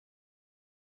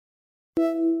Hello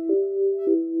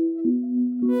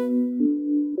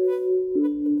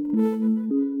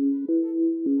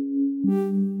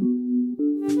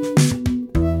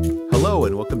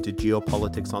and welcome to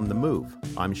Geopolitics on the Move.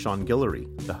 I'm Sean Guillory,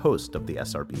 the host of the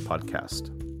SRB podcast.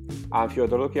 I'm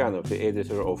Fyodor Lukyanov, the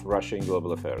editor of Russia and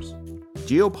Global Affairs.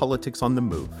 Geopolitics on the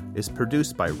Move is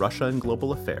produced by Russia and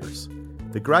Global Affairs,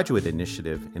 the graduate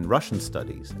initiative in Russian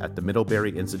Studies at the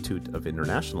Middlebury Institute of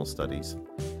International Studies,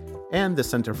 and the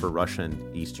Center for Russian,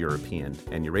 East European,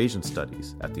 and Eurasian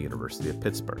Studies at the University of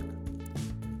Pittsburgh.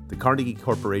 The Carnegie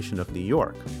Corporation of New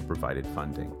York provided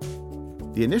funding.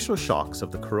 The initial shocks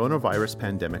of the coronavirus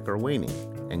pandemic are waning,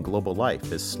 and global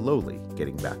life is slowly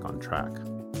getting back on track.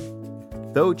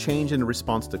 Though change in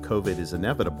response to COVID is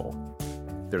inevitable,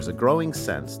 there's a growing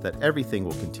sense that everything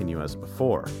will continue as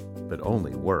before, but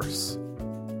only worse.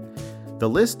 The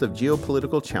list of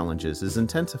geopolitical challenges is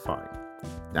intensifying.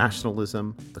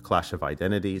 Nationalism, the clash of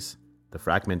identities, the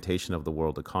fragmentation of the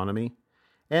world economy,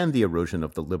 and the erosion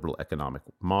of the liberal economic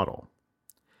model.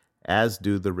 As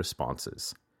do the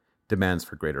responses: demands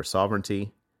for greater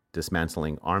sovereignty,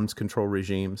 dismantling arms control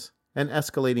regimes, and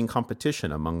escalating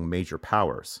competition among major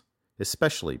powers,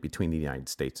 especially between the United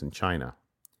States and China.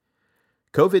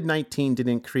 COVID-19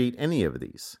 didn't create any of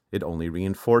these, it only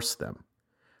reinforced them.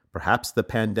 Perhaps the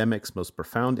pandemic's most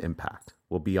profound impact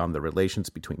will be on the relations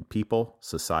between people,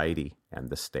 society, and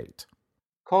the state.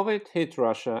 COVID hit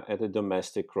Russia at a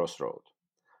domestic crossroad.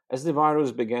 As the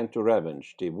virus began to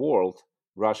ravage the world,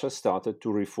 Russia started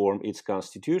to reform its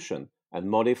constitution and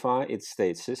modify its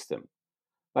state system.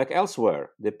 Like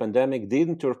elsewhere, the pandemic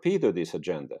didn't torpedo this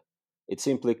agenda. It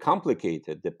simply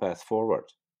complicated the path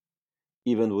forward.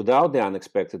 Even without the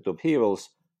unexpected upheavals,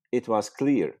 it was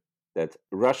clear that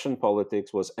Russian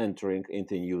politics was entering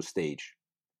into a new stage.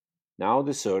 Now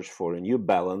the search for a new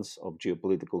balance of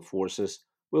geopolitical forces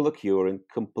will occur in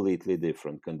completely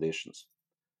different conditions.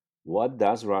 What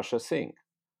does Russia think?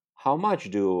 How much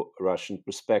do Russian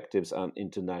perspectives on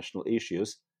international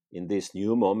issues in this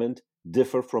new moment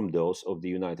differ from those of the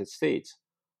United States?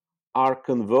 Are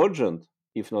convergent,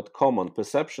 if not common,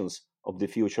 perceptions of the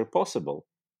future possible,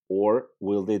 or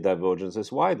will the divergences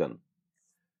widen?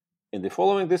 In the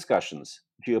following discussions,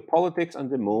 Geopolitics on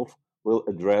the Move will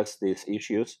address these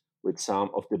issues with some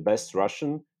of the best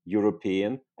Russian,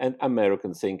 European, and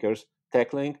American thinkers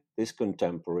tackling these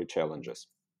contemporary challenges.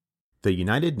 The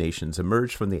United Nations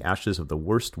emerged from the ashes of the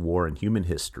worst war in human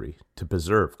history to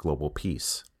preserve global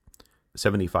peace.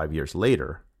 75 years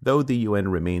later, though the UN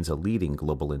remains a leading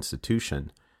global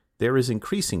institution, there is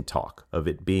increasing talk of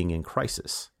it being in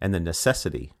crisis and the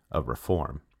necessity of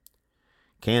reform.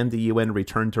 Can the UN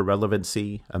return to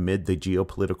relevancy amid the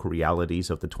geopolitical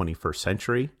realities of the 21st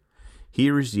century?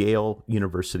 Here's Yale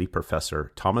University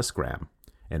professor Thomas Graham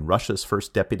and Russia's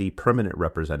first deputy permanent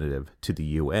representative to the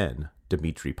UN,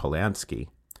 Dmitry Polyansky,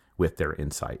 with their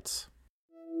insights.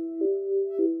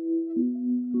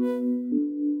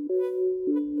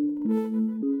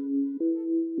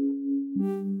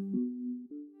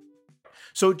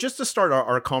 So just to start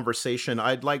our conversation,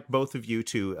 I'd like both of you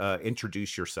to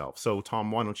introduce yourself. So Tom,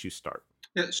 why don't you start?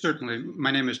 Yeah, certainly.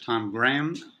 My name is Tom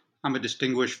Graham. I'm a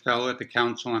distinguished fellow at the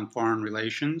Council on Foreign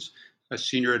Relations, a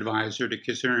senior advisor to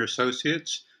Kissinger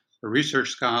Associates, a research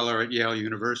scholar at Yale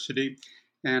University,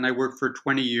 and I worked for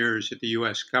 20 years at the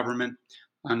U.S. government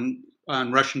on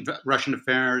Russian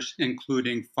affairs,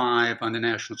 including 5 on the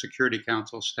National Security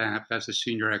Council staff as a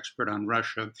senior expert on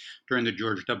Russia during the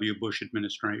George W. Bush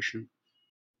administration.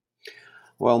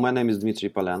 Well, my name is Dmitry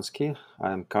Polyansky.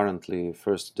 I am currently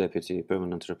First Deputy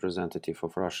Permanent Representative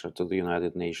of Russia to the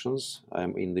United Nations.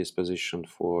 I'm in this position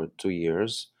for 2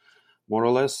 years, more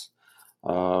or less.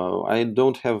 I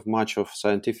don't have much of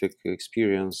scientific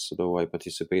experience, though I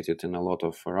participated in a lot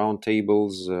of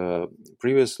roundtables.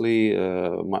 Previously,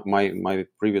 my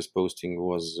previous posting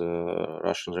was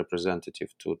Russian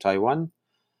representative to Taiwan.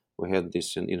 We had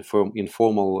this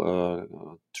informal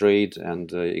trade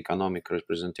and economic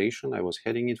representation. I was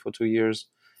heading it for 2 years.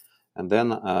 And then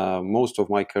most of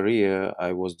my career,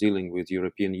 I was dealing with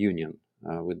European Union,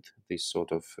 with these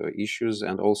sort of issues,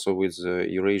 and also with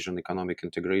Eurasian economic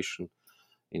integration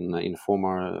in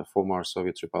former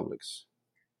Soviet republics.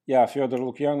 Yeah, Fyodor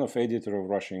Lukyanov, editor of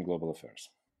Russia and Global Affairs.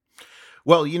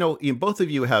 Well, both of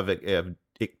you have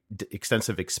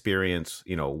extensive experience,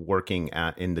 working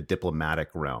in the diplomatic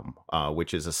realm,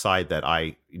 which is a side that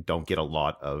I don't get a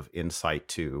lot of insight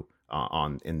to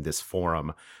in this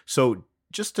forum. So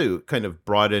just to kind of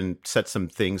set some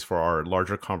things for our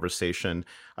larger conversation,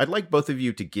 I'd like both of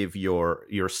you to give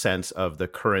your sense of the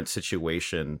current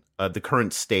situation, the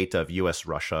current state of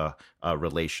U.S.-Russia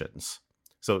relations.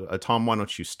 So, Tom, why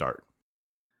don't you start?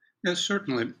 Yes,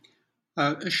 certainly.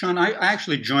 Sean, I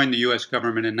actually joined the U.S.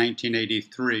 government in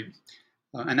 1983,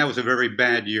 and that was a very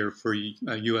bad year for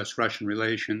U.S.-Russian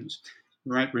relations.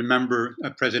 You might remember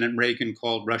President Reagan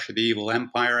called Russia the evil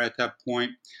empire at that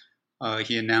point.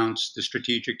 He announced the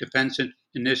Strategic Defense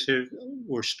Initiative,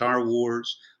 or Star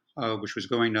Wars, which was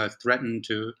going to threaten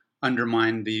to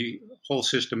undermine the whole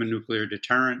system of nuclear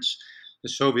deterrence. The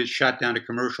Soviets shot down a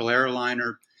commercial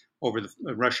airliner over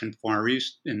the Russian Far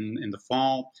East in the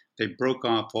fall. They broke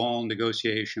off all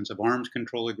negotiations of arms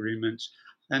control agreements.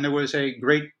 And there was a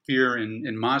great fear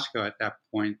in Moscow at that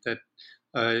point that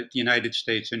the United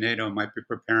States and NATO might be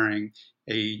preparing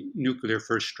a nuclear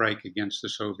first strike against the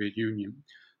Soviet Union.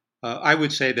 I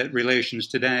would say that relations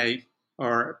today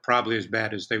are probably as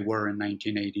bad as they were in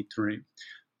 1983,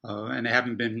 and they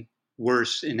haven't been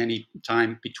worse in any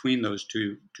time between those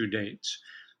two dates.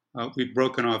 We've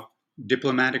broken off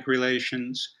diplomatic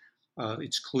relations.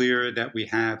 It's clear that we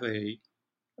have a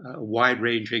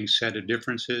wide-ranging set of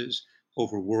differences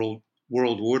over world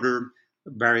order,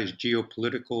 various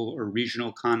geopolitical or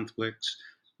regional conflicts.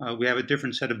 We have a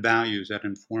different set of values that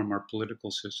inform our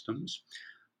political systems.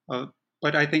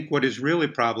 But I think what is really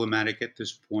problematic at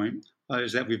this point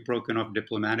is that we've broken off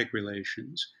diplomatic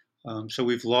relations. So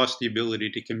we've lost the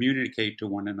ability to communicate to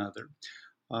one another.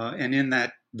 And in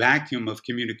that vacuum of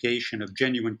communication, of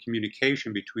genuine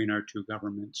communication between our two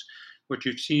governments, what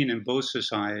you've seen in both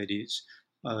societies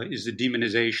is the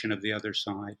demonization of the other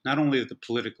side, not only of the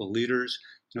political leaders.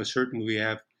 Certainly we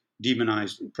have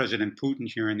demonized President Putin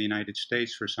here in the United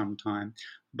States for some time,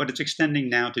 but it's extending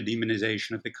now to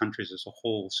demonization of the countries as a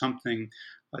whole, something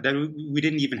that we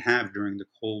didn't even have during the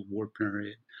Cold War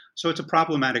period. So it's a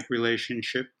problematic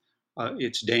relationship.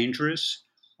 It's dangerous.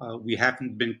 We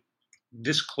haven't been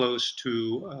this close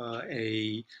to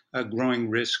a growing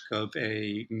risk of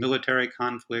a military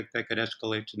conflict that could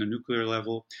escalate to the nuclear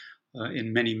level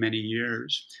in many, many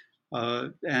years.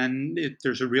 And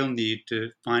there's a real need to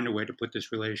find a way to put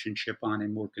this relationship on a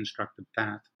more constructive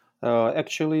path.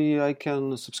 Actually, I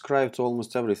can subscribe to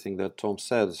almost everything that Tom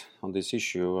said on this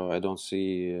issue. I don't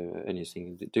see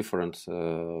anything different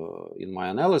in my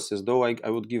analysis, though I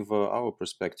would give our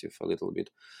perspective a little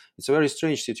bit. It's a very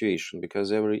strange situation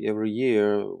because every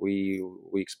year we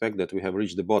expect that we have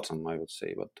reached the bottom, I would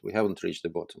say, but we haven't reached the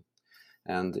bottom.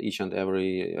 And each and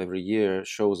every year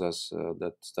shows us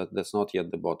that that's not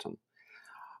yet the bottom.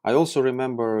 I also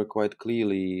remember quite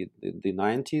clearly the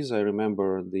 90s. I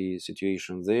remember the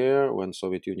situation there when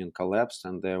Soviet Union collapsed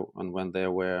and when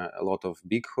there were a lot of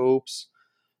big hopes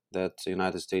that the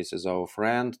United States is our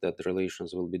friend, that the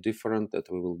relations will be different, that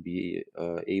we will be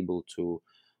able to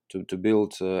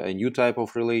build a new type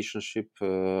of relationship.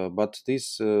 But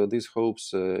these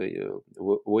hopes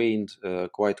waned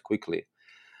quite quickly.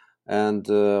 And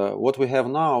what we have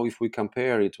now, if we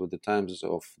compare it with the times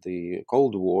of the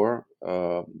Cold War,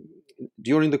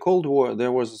 during the Cold War,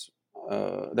 there was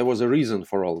a reason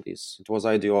for all this. It was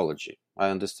ideology.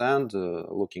 I understand,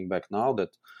 looking back now,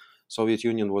 that Soviet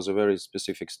Union was a very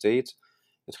specific state.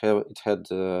 It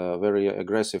had a very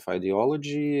aggressive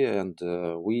ideology, and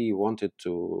we wanted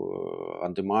to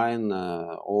undermine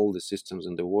all the systems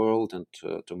in the world and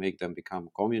to make them become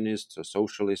communist or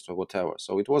socialist or whatever.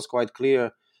 So it was quite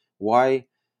clear why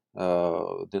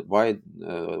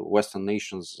Western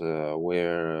nations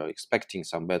were expecting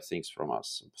some bad things from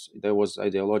us. There was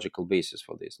ideological basis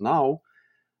for this. Now,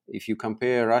 if you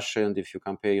compare Russia and if you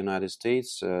compare United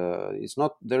States,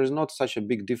 there is not such a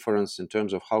big difference in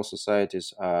terms of how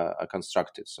societies are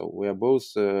constructed. So we are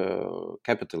both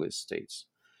capitalist states.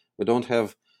 We don't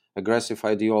have aggressive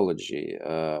ideology.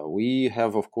 We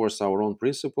have, of course, our own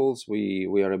principles.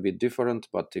 We are a bit different,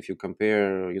 but if you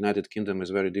compare, United Kingdom is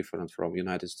very different from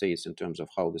United States in terms of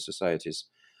how the societies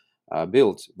are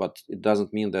built, but it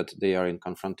doesn't mean that they are in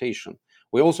confrontation.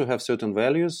 We also have certain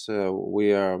values.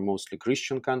 We are mostly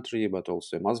Christian country, but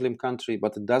also a Muslim country,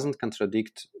 but it doesn't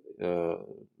contradict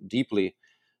deeply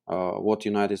what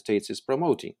United States is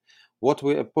promoting. What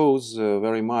we oppose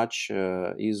very much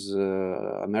is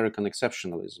American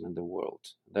exceptionalism in the world.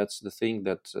 That's the thing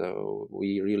that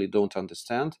we really don't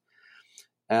understand.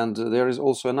 And there is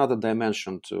also another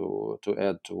dimension to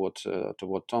add to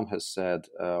what Tom has said.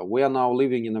 We are now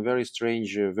living in a very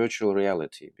strange virtual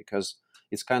reality because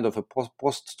it's kind of a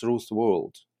post-truth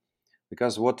world.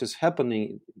 Because what is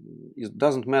happening, it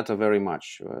doesn't matter very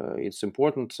much. It's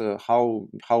important how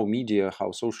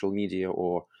social media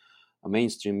or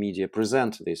mainstream media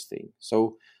present this thing.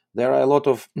 So there are a lot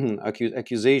of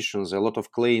accusations, a lot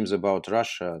of claims about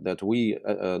Russia that we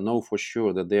know for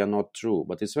sure that they are not true.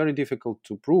 But it's very difficult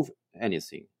to prove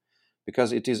anything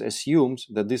because it is assumed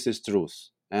that this is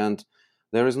truth. And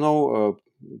there is no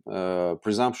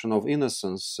presumption of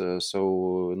innocence.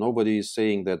 So nobody is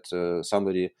saying that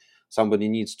somebody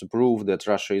needs to prove that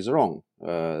Russia is wrong.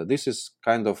 This is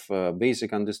kind of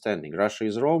basic understanding. Russia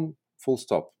is wrong, full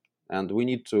stop. And we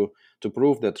need to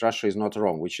prove that Russia is not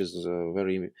wrong, which is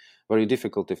very, very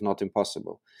difficult, if not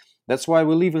impossible. That's why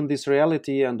we live in this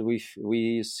reality, and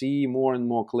we see more and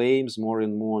more claims, more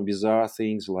and more bizarre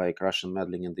things like Russian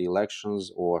meddling in the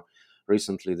elections, or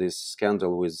recently this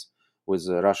scandal with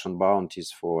Russian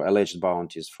alleged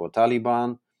bounties for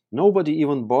Taliban. Nobody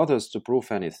even bothers to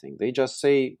prove anything. They just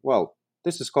say, well,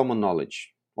 this is common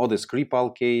knowledge, or the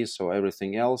Skripal case, or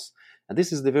everything else. And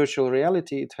this is the virtual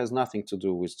reality. It has nothing to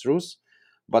do with truth,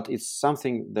 but it's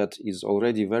something that is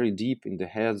already very deep in the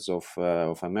heads of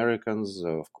Americans,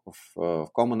 of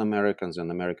common Americans and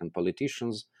American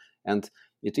politicians. And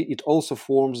it also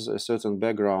forms a certain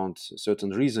background,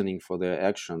 certain reasoning for their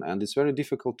action, and it's very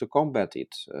difficult to combat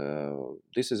it.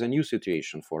 This is a new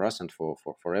situation for us and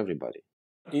for everybody.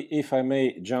 If I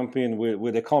may jump in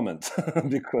with a comment,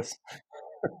 because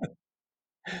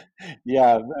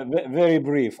yeah, very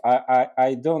brief.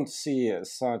 I don't see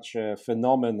such a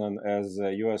phenomenon as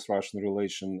U.S.-Russian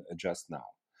relation just now.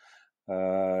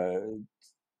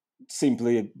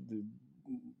 Simply,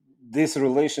 this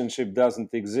relationship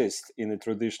doesn't exist in a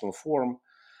traditional form,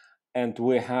 and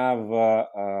we have,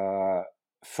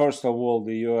 first of all,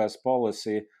 the U.S.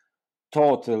 policy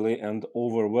totally and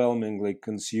overwhelmingly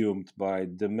consumed by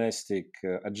domestic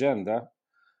agenda,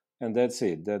 and that's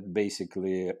it. That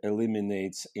basically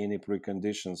eliminates any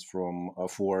preconditions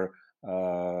for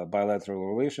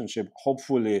bilateral relationship.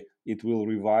 Hopefully, it will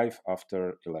revive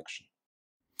after election.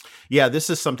 Yeah,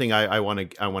 this is something I want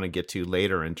to get to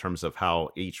later in terms of how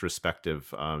each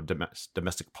respective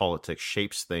domestic politics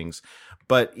shapes things.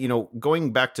 But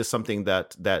going back to something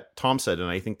that Tom said,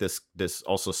 and I think this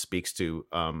also speaks to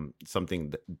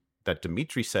something that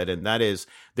Dmitry said, and that is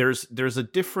there's a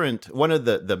different, one of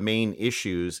the main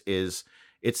issues is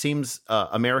it seems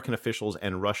American officials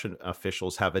and Russian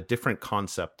officials have a different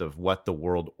concept of what the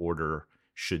world order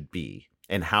should be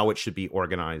and how it should be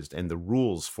organized, and the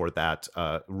rules for that,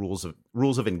 rules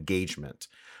of engagement.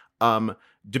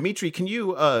 Dmitry, can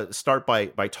you start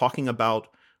by talking about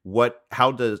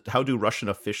how do Russian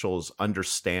officials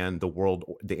understand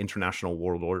the international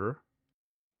world order?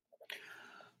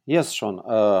 Yes, Sean.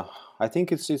 I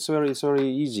think it's very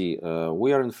easy.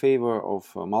 We are in favor of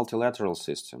a multilateral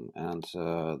system, and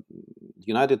the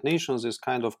United Nations is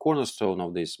kind of cornerstone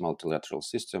of this multilateral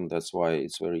system. That's why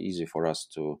it's very easy for us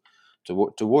to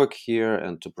work here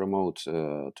and to promote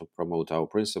our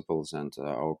principles and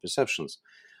our perceptions.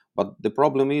 But the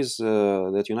problem is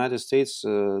that United States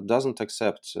doesn't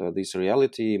accept this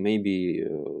reality. Maybe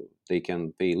they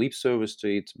can pay lip service to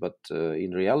it, but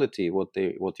in reality,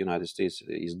 what United States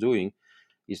is doing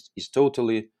is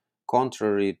totally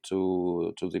contrary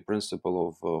to the principle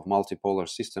of multipolar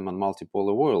system and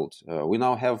multipolar world. We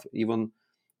now have even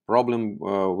problem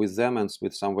with them and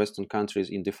with some Western countries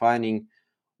in defining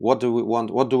what do we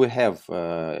want? What do we have?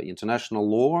 International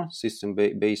law system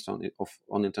based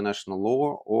on international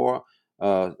law, or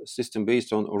system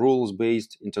based on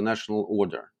rules-based international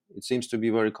order? It seems to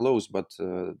be very close, but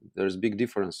there's big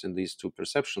difference in these two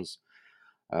perceptions.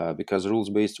 Because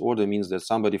rules-based order means that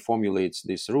somebody formulates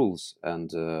these rules,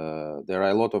 and there are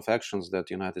a lot of actions that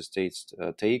the United States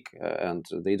take, and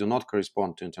they do not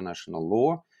correspond to international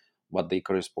law, but they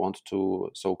correspond to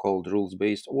so-called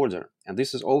rules-based order. And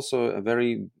this is also a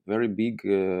very big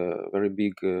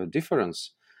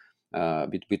difference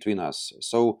between us.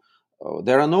 So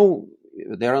there are no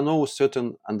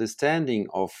certain understanding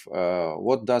of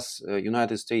what does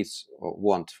United States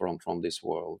want from this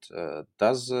world.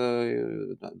 Does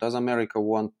America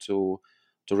want to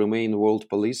remain world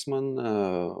policeman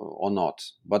or not?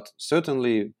 But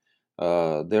certainly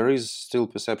there is still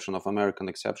perception of American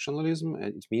exceptionalism.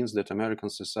 It means that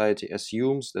American society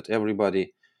assumes that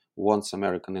everybody wants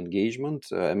American engagement.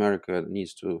 America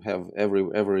needs to have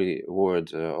every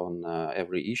word on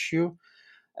every issue.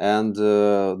 And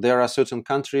there are certain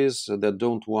countries that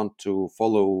don't want to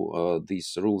follow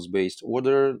this rules-based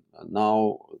order.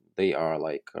 Now they are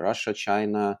like Russia,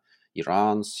 China,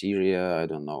 Iran, Syria, I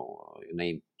don't know, you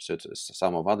name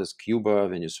some of others, Cuba,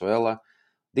 Venezuela.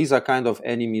 These are kind of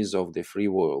enemies of the free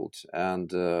world. And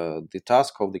the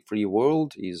task of the free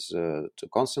world is to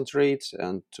concentrate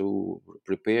and to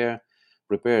prepare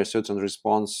a certain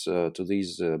response to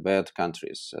these bad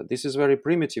countries. This is very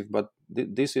primitive, but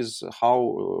this is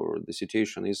how the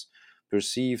situation is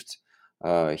perceived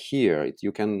here.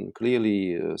 You can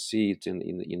clearly see it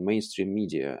in mainstream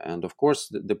media. And of course,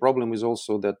 the problem is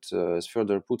also that, as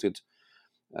further put it,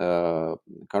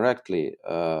 correctly,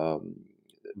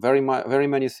 very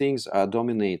many things are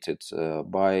dominated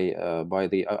by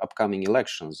the upcoming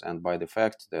elections and by the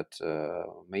fact that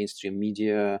mainstream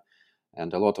media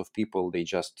and a lot of people, they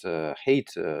just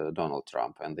hate Donald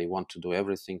Trump, and they want to do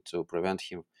everything to prevent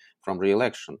him from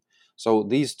re-election. So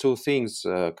these two things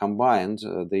combined,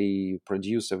 they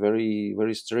produce a very,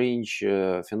 very strange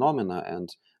phenomena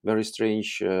and very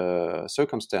strange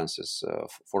circumstances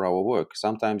for our work.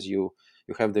 Sometimes you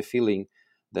have the feeling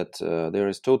that there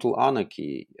is total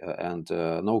anarchy and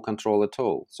no control at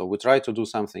all. So we try to do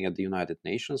something at the United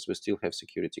Nations. We still have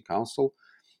Security Council,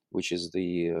 which is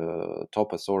the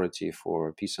top authority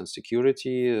for peace and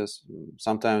security.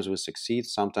 Sometimes we succeed,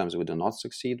 sometimes we do not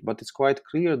succeed, but it's quite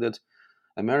clear that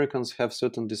Americans have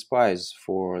certain despise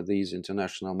for these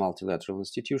international multilateral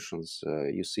institutions.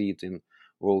 You see it in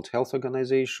World Health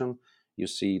Organization, you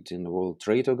see it in the World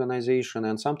Trade Organization,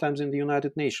 and sometimes in the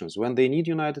United Nations. When they need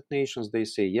United Nations, they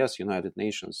say, yes, United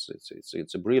Nations,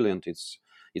 it's brilliant,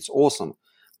 it's awesome.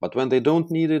 But when they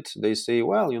don't need it, they say,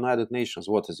 well, United Nations,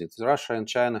 what is it? Russia and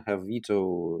China have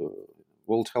veto.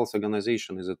 World Health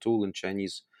Organization is a tool in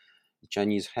Chinese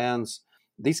hands.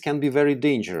 This can be very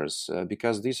dangerous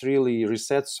because this really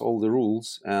resets all the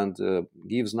rules and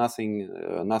gives nothing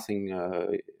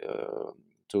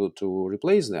to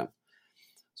replace them.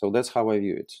 So that's how I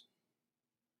view it.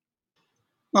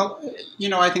 Well,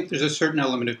 I think there's a certain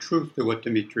element of truth to what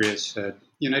Dmitry has said.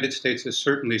 The United States has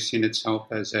certainly seen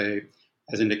itself as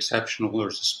an exceptional or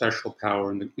as a special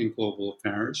power in global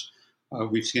affairs.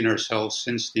 We've seen ourselves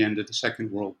since the end of the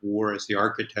Second World War as the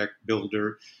architect,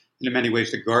 builder, and in many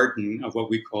ways the guardian of what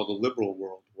we call the liberal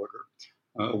world order,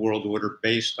 a world order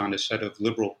based on a set of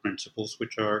liberal principles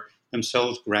which are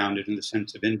themselves grounded in the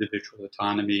sense of individual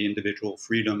autonomy, individual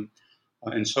freedom,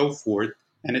 and so forth.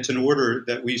 And it's an order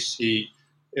that we see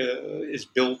is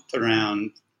built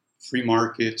around free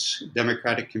markets,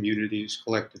 democratic communities,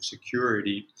 collective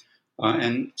security,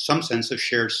 and some sense of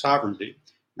shared sovereignty.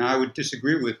 Now, I would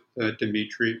disagree with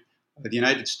Dmitry. The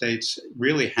United States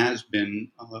really has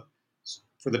been,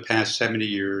 for the past 70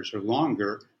 years or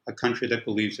longer, a country that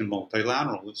believes in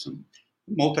multilateralism.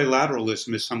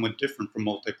 Multilateralism is somewhat different from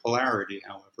multipolarity,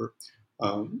 however.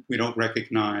 We don't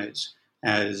recognize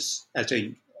as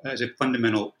a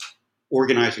fundamental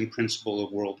organizing principle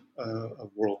of world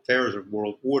affairs or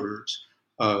world orders,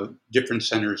 different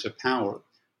centers of power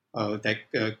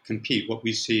that compete. What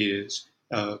we see is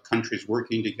countries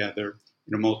working together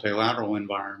in a multilateral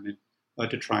environment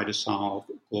to try to solve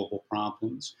global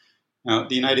problems. Now,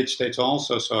 the United States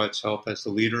also saw itself as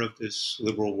the leader of this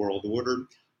liberal world order.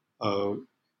 The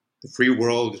free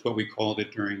world is what we called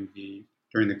it during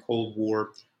the Cold War.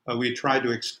 We tried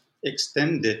to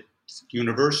extend it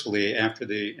universally after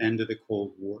the end of the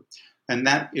Cold War. And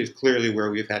that is clearly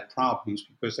where we've had problems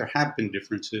because there have been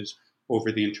differences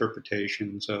over the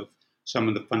interpretations of some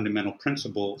of the fundamental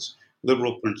principles,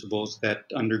 liberal principles that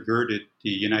undergirded the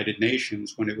United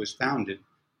Nations when it was founded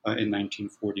in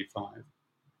 1945.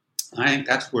 I think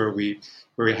that's where we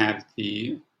have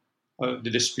the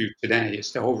dispute today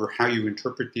is over how you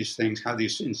interpret these things, how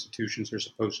these institutions are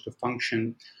supposed to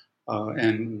function,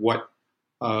 and what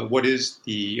is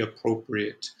the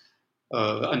appropriate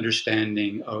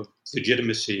understanding of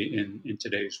legitimacy in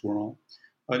today's world.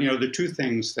 There are two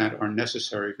things that are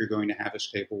necessary if you're going to have a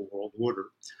stable world order.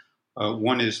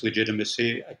 One is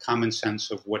legitimacy, a common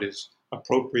sense of what is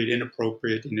appropriate,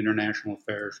 inappropriate in international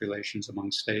affairs relations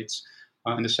among states.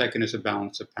 And the second is a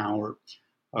balance of power.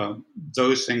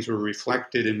 Those things were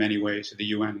reflected in many ways at the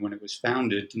UN when it was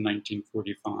founded in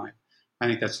 1945. I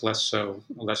think that's less so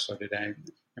today.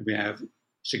 And we have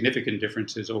significant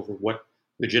differences over what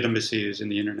legitimacy is in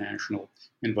the international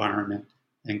environment.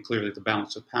 And clearly the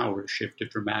balance of power has shifted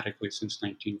dramatically since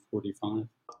 1945.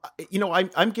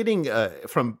 I'm getting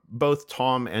from both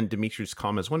Tom and Dmitry's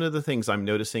comments, one of the things I'm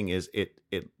noticing is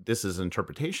this is an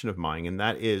interpretation of mine, and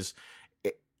that is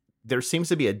there seems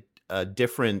to be a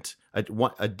difference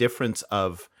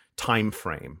of time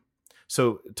frame.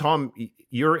 So Tom,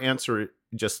 your answer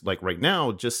just like right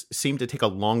now just seemed to take a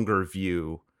longer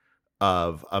view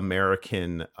of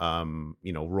American,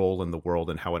 role in the world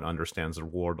and how it understands the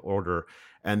world order.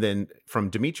 And then from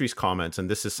Dmitry's comments, and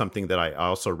this is something that I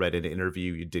also read in an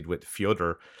interview you did with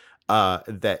Fyodor,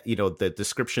 that, the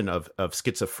description of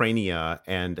schizophrenia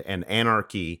and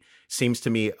anarchy seems to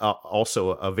me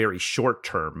also a very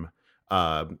short-term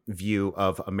view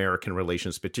of American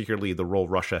relations, particularly the role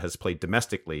Russia has played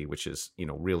domestically, which has,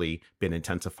 really been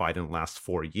intensified in the last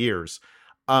 4 years.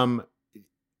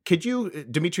 Could you,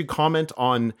 Dmitry, comment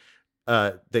on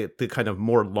the kind of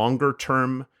more longer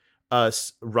term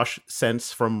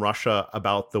sense from Russia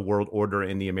about the world order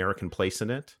and the American place in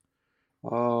it?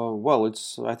 Well,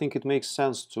 I think it makes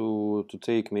sense to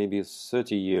take maybe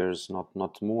 30 years,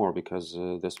 not more, because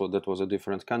that was a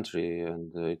different country,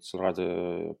 and it's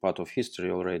rather part of history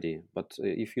already. But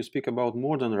if you speak about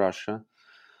modern Russia,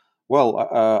 well,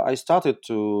 I started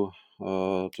to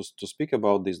speak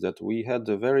about this, that we had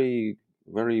a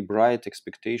very bright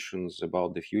expectations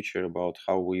about the future, about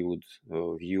how we would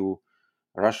view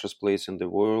Russia's place in the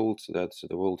world, that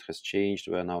the world has changed.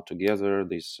 We are now together.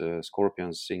 These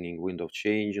scorpions singing "Wind of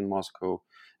Change" in Moscow.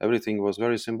 Everything was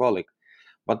very symbolic.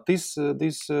 But this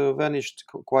vanished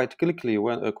quite quickly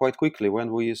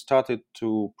when we started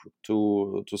to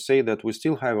say that we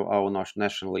still have our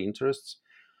national interests.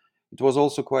 It was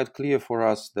also quite clear for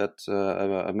us that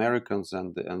Americans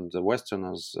and the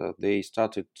Westerners, they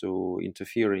started to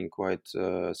interfering quite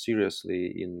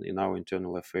seriously in our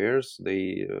internal affairs.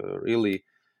 They really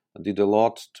did a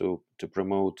lot to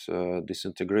promote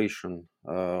disintegration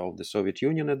of the Soviet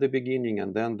Union at the beginning,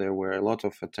 and then there were a lot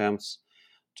of attempts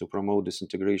to promote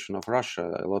disintegration of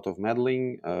Russia, a lot of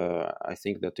meddling. I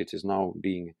think that it is now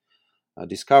being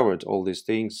discovered, all these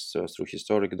things through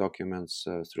historic documents,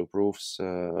 through proofs.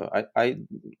 I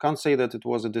can't say that it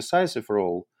was a decisive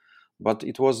role, but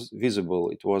it was visible.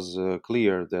 It was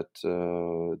clear that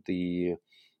the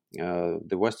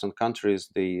Western countries,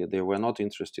 they were not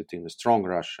interested in a strong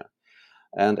Russia,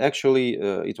 and actually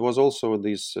it was also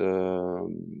this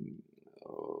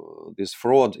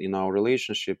fraud in our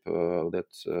relationship that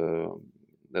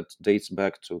dates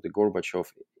back to the Gorbachev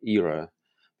era,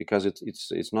 because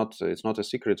it's not a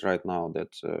secret right now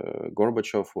that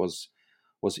Gorbachev was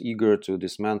eager to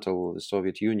dismantle the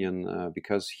Soviet Union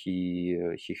because he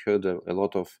heard a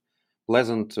lot of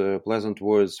pleasant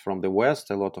words from the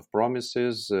West, a lot of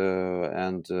promises,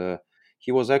 and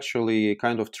he was actually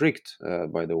kind of tricked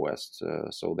by the West.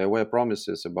 So there were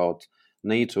promises about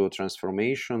NATO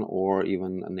transformation or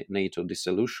even NATO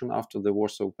dissolution after the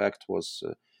Warsaw Pact was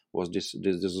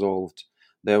dissolved.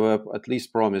 There were at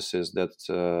least promises that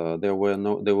there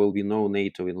will be no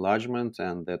NATO enlargement,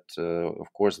 and that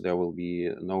of course there will be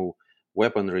no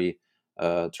weaponry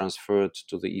transferred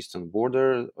to the eastern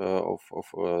border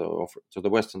to the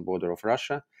western border of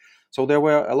Russia. So there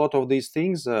were a lot of these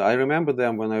things. I remember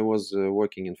them when I was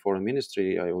working in foreign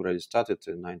ministry. I already started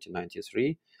in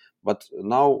 1993, but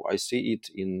now I see it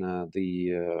in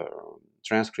the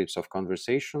transcripts of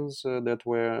conversations that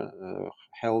were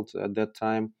held at that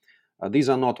time. These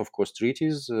are not, of course,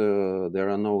 treaties. There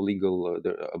are no legal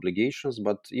obligations.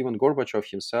 But even Gorbachev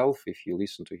himself, if you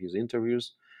listen to his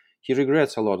interviews, he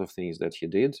regrets a lot of things that he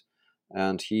did,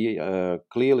 and he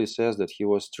clearly says that he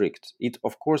was tricked. It,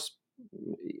 of course,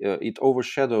 it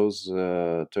overshadows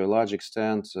to a large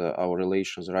extent our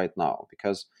relations right now,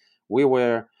 because we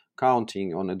were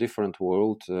counting on a different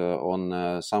world,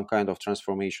 on some kind of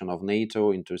transformation of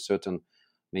NATO into a certain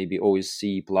maybe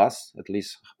OSCE plus, at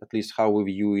least how we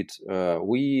view it.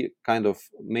 We kind of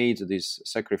made this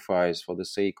sacrifice for the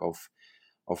sake of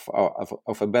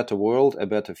a better world, a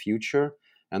better future.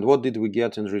 And what did we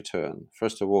get in return?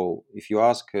 First of all, if you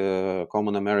ask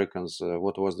common Americans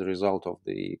what was the result of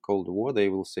the Cold War, they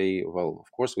will say, well,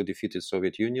 of course, we defeated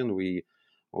Soviet Union, we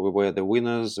were the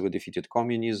winners, we defeated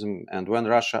communism. And when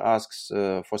Russia asks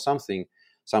for something,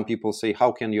 some people say,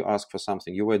 how can you ask for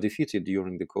something? You were defeated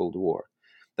during the Cold War.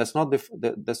 That's not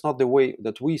the way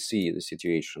that we see the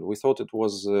situation. We thought it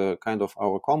was kind of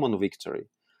our common victory,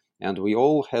 and we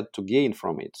all had to gain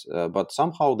from it. But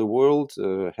somehow the world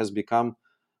has become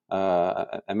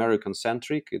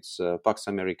American-centric. It's Pax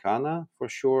Americana, for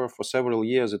sure. For several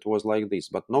years it was like this,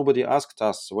 but nobody asked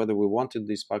us whether we wanted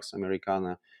this Pax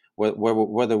Americana,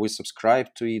 whether we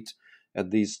subscribed to it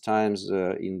at these times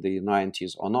in the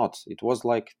 90s or not. It was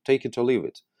like, take it or leave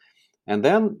it. And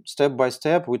then, step by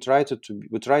step, we tried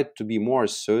to be more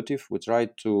assertive. We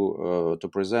tried to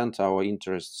present our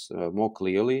interests more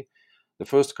clearly. The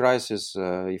first crisis,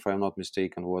 if I'm not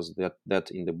mistaken, was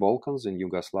that in the Balkans, in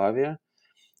Yugoslavia.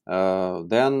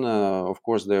 Then, of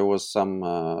course, there was some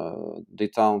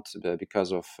detente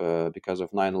because of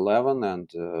 9/11, and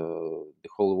the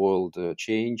whole world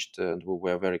changed, and we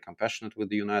were very compassionate with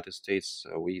the United States.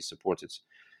 We supported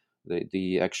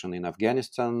the action in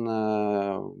Afghanistan,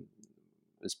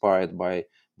 inspired by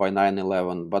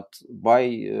 9/11. But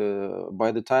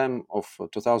by the time of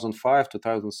 2005,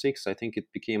 2006, I think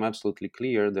it became absolutely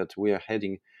clear that we are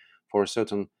heading for a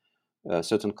certain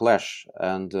clash.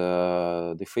 And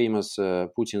the famous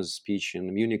Putin's speech in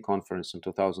the Munich conference in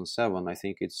 2007, I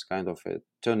think it's kind of a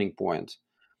turning point.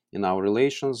 in our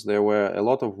relations. There were a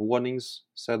lot of warnings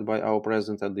said by our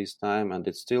president at this time, and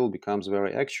it still becomes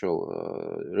very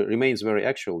actual, remains very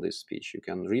actual, this speech. You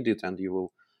can read it and you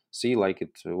will see like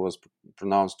it was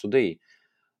pronounced today.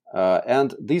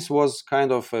 And this was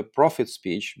kind of a prophet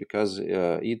speech because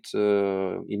it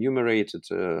enumerated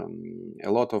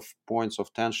a lot of points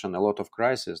of tension, a lot of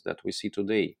crisis that we see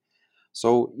today.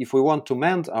 So if we want to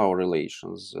mend our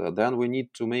relations, then we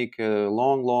need to make a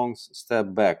long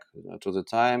step back to the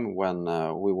time when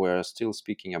we were still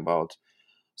speaking about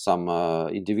some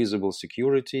indivisible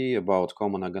security, about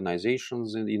common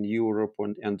organizations in Europe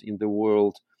and in the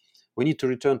world. We need to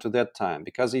return to that time,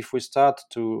 because if we start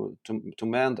to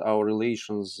mend our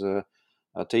relations,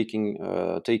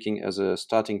 taking as a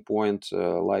starting point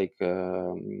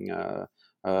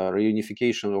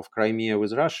reunification of Crimea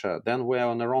with Russia, then we are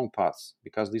on the wrong path,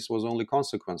 because this was only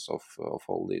consequence of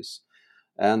all this.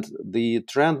 And the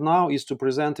trend now is to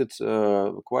present it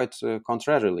quite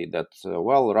contrarily, that,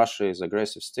 Russia is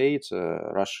aggressive state,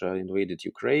 Russia invaded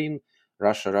Ukraine,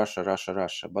 Russia.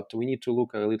 But we need to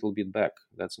look a little bit back.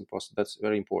 That's impossible. That's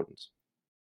very important.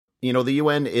 You know, the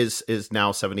UN is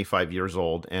now 75 years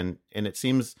old, and it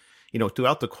seems, you know,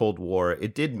 throughout the Cold War,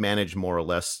 it did manage more or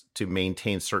less to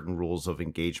maintain certain rules of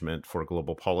engagement for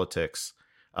global politics,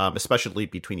 especially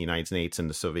between the United States and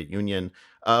the Soviet Union.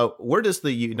 Where does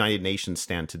the United Nations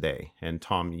stand today? And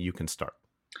Tom, you can start.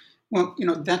 Well, you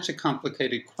know, that's a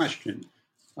complicated question.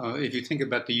 If you think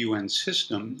about the UN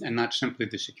system, and not simply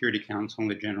the Security Council and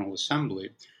the General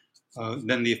Assembly,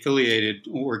 then the affiliated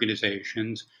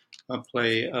organizations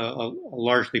play a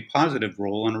largely positive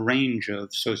role on a range of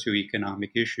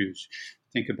socioeconomic issues.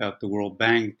 Think about the World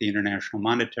Bank, the International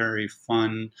Monetary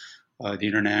Fund, the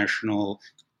International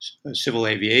Civil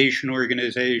Aviation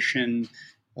Organization,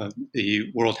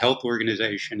 the World Health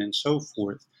Organization, and so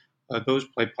forth. Those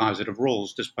play positive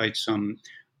roles, despite some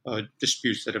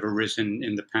disputes that have arisen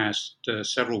in the past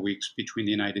several weeks between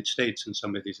the United States and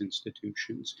some of these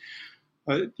institutions.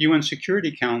 The UN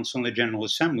Security Council and the General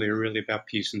Assembly are really about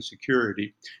peace and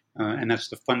security, and that's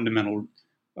the fundamental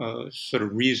sort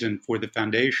of reason for the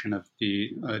foundation of the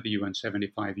UN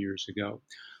 75 years ago.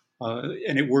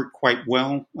 And it worked quite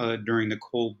well during the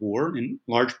Cold War, in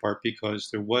large part because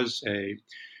there was a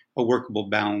workable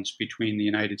balance between the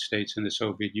United States and the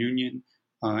Soviet Union,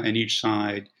 and each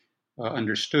side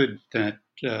understood that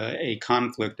a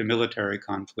military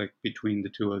conflict between the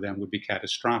two of them would be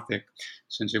catastrophic,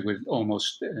 since it would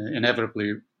almost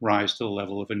inevitably rise to the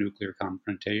level of a nuclear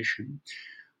confrontation.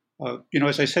 You know,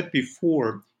 as I said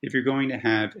before, if you're going to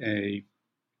have a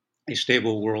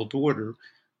stable world order,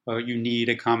 you need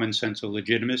a common sense of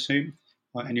legitimacy,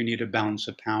 and you need a balance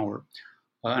of power.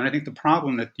 And I think the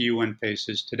problem that the UN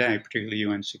faces today, particularly the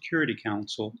UN Security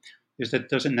Council, is that it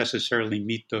doesn't necessarily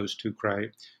meet those two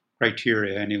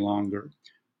criteria any longer.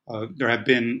 There have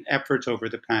been efforts over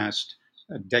the past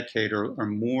decade or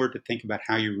more to think about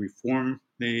how you reform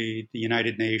the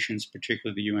United Nations,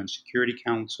 particularly the UN Security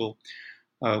Council.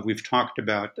 We've talked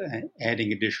about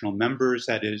adding additional members,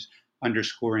 that is,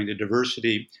 underscoring the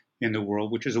diversity in the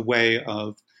world, which is a way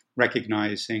of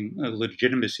recognizing the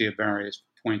legitimacy of various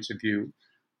points of view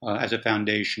as a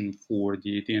foundation for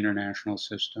the international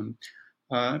system.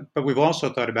 But we've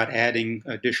also thought about adding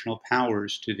additional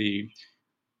powers to the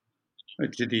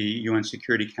UN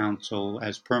Security Council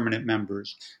as permanent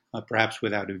members, perhaps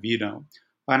without a veto.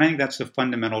 And I think that's the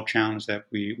fundamental challenge that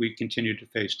we continue to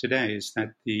face today, is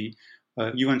that the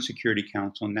UN Security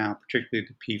Council now, particularly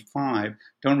the P5,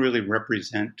 don't really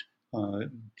represent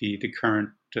the current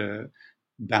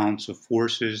balance of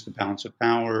forces, the balance of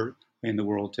power in the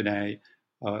world today.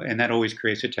 And that always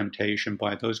creates a temptation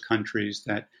by those countries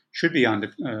that should be on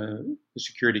the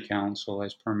Security Council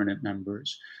as permanent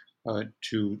members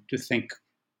to think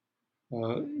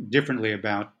differently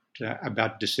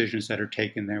about decisions that are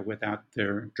taken there without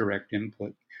their direct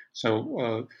input.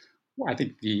 So I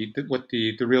think the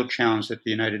real challenge that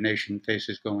the United Nations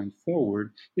faces going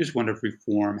forward is one of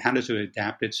reform. How does it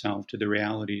adapt itself to the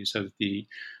realities of the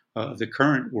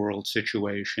current world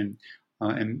situation?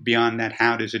 And beyond that,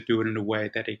 how does it do it in a way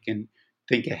that it can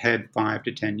think ahead 5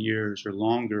 to 10 years or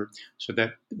longer, so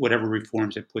that whatever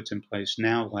reforms it puts in place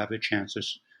now will have a chance of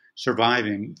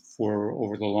surviving for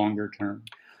over the longer term?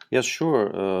 Yes,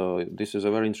 sure. This is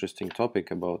a very interesting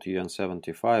topic about UN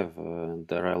 75.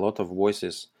 There are a lot of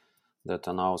voices that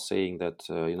are now saying that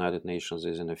United Nations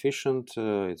is inefficient,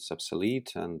 it's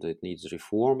obsolete, and it needs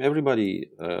reform.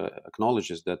 Everybody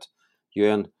acknowledges that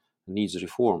UN needs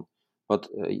reform. But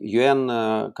UN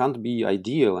can't be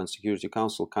ideal, and Security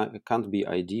Council can't be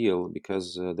ideal,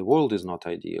 because the world is not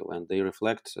ideal, and they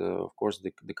reflect, of course,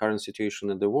 the current situation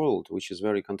in the world, which is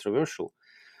very controversial.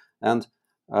 And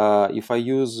if I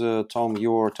use, Tom,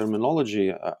 your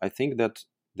terminology, I think that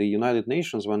the United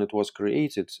Nations, when it was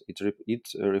created, it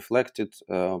reflected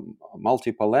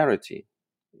multipolarity.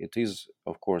 It is,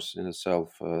 of course, in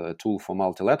itself a tool for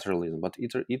multilateralism, but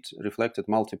it reflected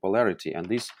multipolarity. And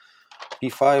these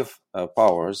P5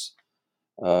 powers,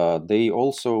 they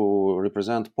also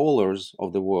represent polars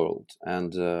of the world.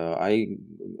 And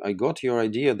I got your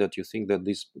idea that you think that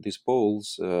these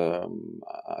poles are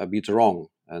a bit wrong,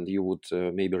 and you would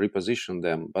maybe reposition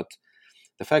them. But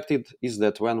the fact is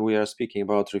that when we are speaking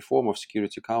about reform of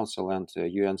Security Council and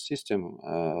UN system,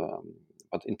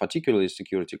 but in particular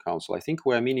Security Council, I think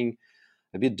we are meaning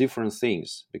a bit different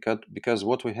things, because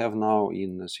what we have now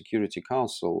in the Security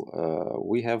Council,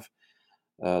 we have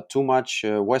too much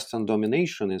Western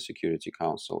domination in Security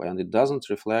Council, and it doesn't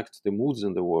reflect the moods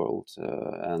in the world.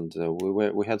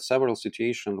 We had several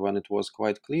situations when it was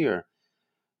quite clear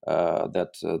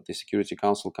that the Security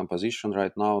Council composition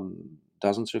right now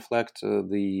doesn't reflect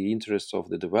the interests of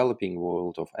the developing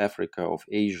world, of Africa, of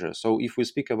Asia. So if we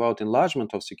speak about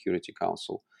enlargement of Security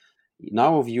Council, in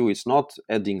our view, it's not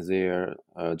adding there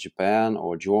Japan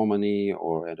or Germany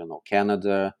or, I don't know,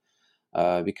 Canada,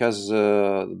 because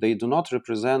they do not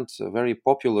represent very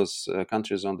populous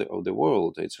countries of the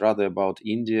world. It's rather about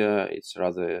India, it's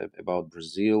rather about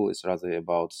Brazil, it's rather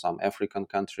about some African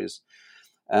countries.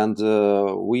 And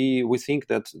we think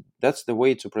that that's the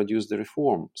way to produce the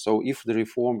reform. So if the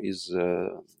reform is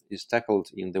tackled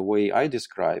in the way I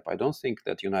describe, I don't think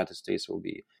that United States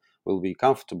will be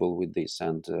comfortable with this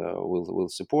and will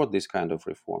support this kind of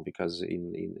reform, because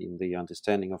in the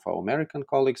understanding of our American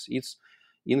colleagues, it's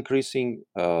increasing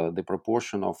the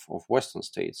proportion of Western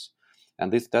states.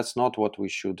 And that's not what we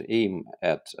should aim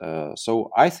at.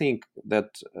 So I think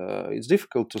that it's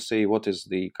difficult to say what is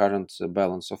the current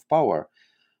balance of power,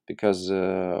 because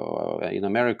in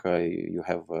America you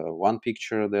have one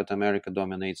picture that America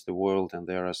dominates the world, and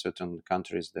there are certain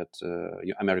countries that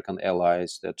American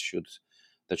allies that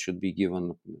should be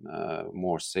given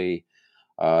more say.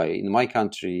 In my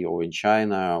country, or in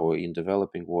China, or in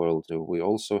developing world, we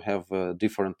also have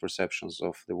different perceptions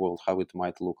of the world, how it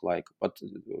might look like. But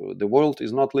the world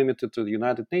is not limited to the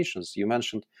United Nations. You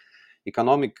mentioned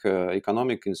economic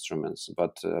instruments,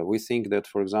 but we think that,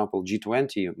 for example,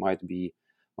 G20 might be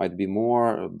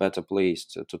more better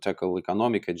placed to tackle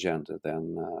economic agenda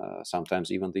than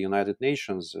sometimes even the United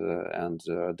Nations, and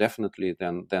definitely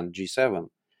than G7.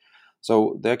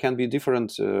 So there can be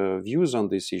different views on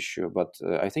this issue, but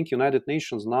I think United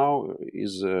Nations now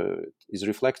is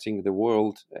reflecting the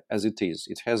world as it is.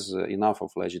 It has enough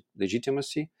of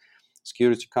legitimacy.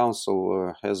 Security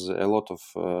Council has a lot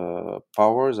of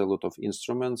powers, a lot of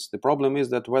instruments. The problem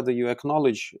is that whether you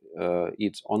acknowledge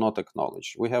it or not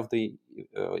acknowledge. We have the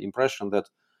impression that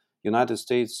United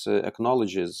States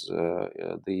acknowledges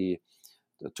the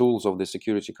tools of the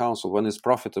Security Council when it's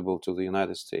profitable to the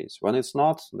United States. When it's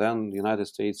not, then the United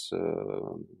States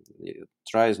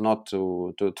tries not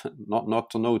to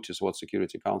notice what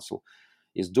Security Council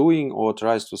is doing, or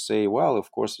tries to say, well,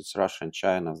 of course it's Russia and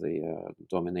China, they are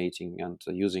dominating and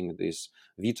using this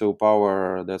veto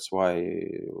power. That's why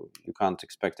you can't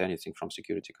expect anything from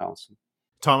Security Council.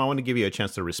 Tom, I want to give you a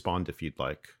chance to respond if you'd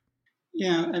like.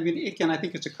 Yeah, I mean, again, I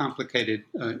think it's a complicated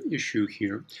issue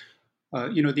here.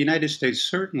 The United States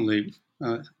certainly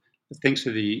thinks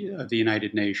of the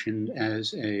United Nations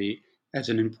as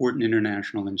an important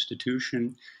international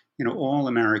institution. All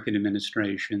American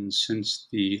administrations since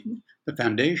the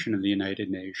foundation of the United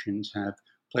Nations have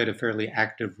played a fairly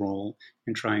active role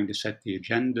in trying to set the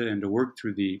agenda and to work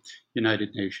through the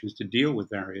United Nations to deal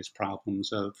with various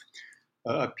problems of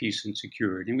peace and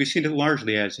security. And we see it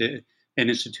largely as an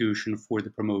institution for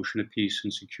the promotion of peace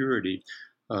and security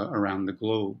around the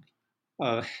globe.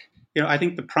 I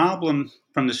think the problem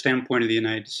from the standpoint of the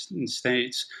United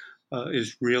States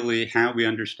is really how we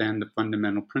understand the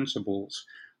fundamental principles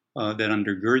that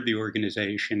undergird the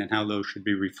organization and how those should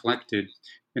be reflected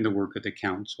in the work of the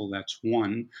Council. That's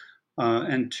one.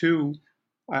 And two,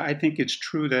 I think it's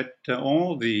true that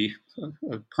all the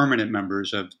permanent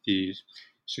members of the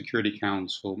Security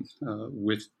Council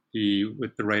with the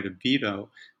right of veto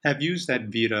have used that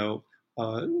veto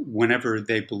whenever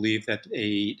they believe that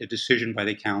a decision by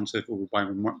the Council or by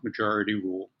majority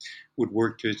rule would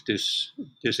work to its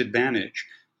disadvantage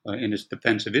in its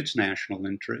defense of its national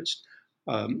interest.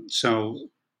 So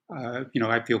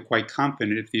I feel quite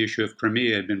confident if the issue of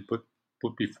Crimea had been put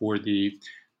before the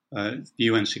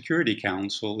UN Security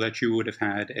Council, that you would have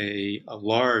had a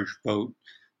large vote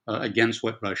against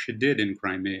what Russia did in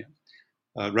Crimea.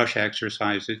 Russia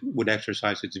would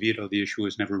exercise its veto. The issue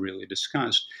was never really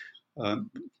discussed.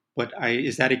 But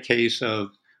is that a case of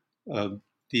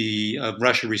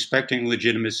Russia respecting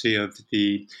legitimacy of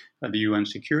the UN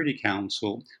Security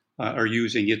Council are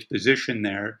using its position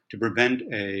there to prevent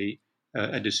a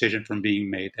decision from being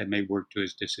made that may work to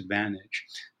its disadvantage.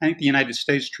 I think the United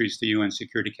States treats the UN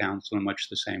Security Council in much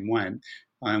the same way,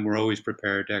 and we're always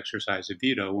prepared to exercise a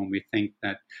veto when we think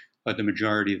that the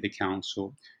majority of the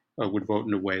Council would vote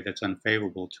in a way that's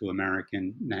unfavorable to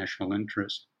American national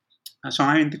interest. So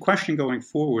the question going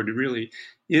forward really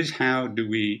is, how do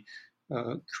we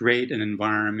create an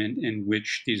environment in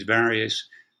which these various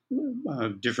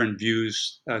different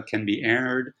views can be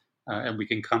aired, and we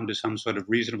can come to some sort of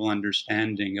reasonable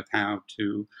understanding of how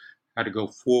to go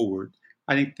forward.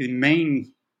 I think the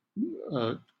main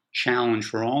challenge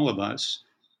for all of us,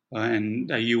 and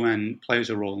the UN plays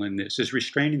a role in this, is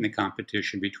restraining the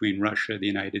competition between Russia, the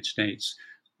United States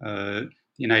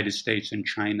and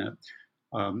China,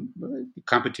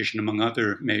 competition among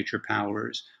other major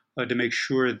powers, to make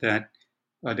sure that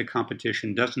the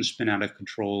competition doesn't spin out of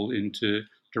control into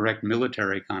direct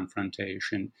military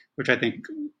confrontation, which I think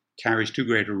carries too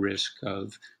great a risk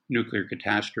of nuclear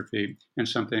catastrophe, and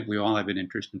something we all have an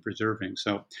interest in preserving.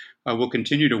 So we'll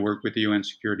continue to work with the UN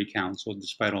Security Council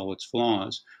despite all its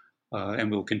flaws, and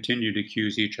we'll continue to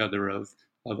accuse each other of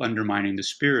undermining the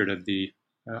spirit of the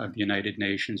United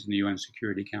Nations and the UN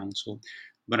Security Council.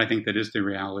 But I think that is the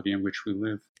reality in which we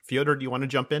live. Fyodor, do you want to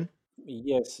jump in?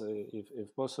 Yes,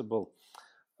 if possible.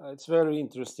 It's a very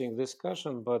interesting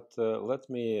discussion, but let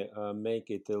me make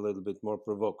it a little bit more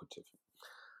provocative.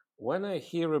 When I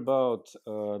hear about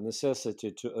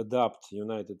necessity to adapt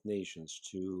United Nations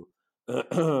to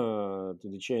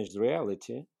the changed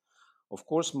reality, of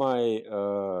course, my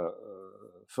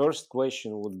first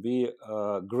question would be,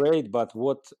 great, but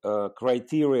what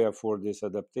criteria for this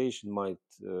adaptation might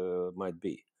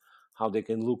be, how they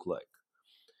can look like?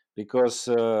 Because,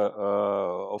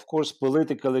 of course,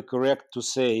 politically correct to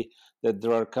say that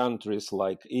there are countries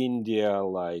like India,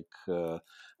 like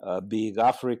big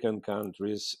African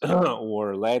countries,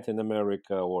 or Latin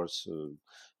America, or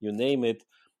you name it,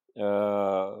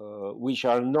 which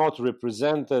are not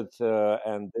represented,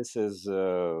 and this is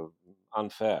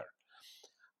unfair.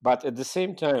 But at the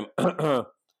same time,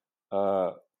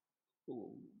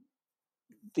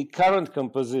 the current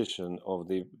composition of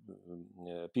the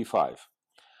P5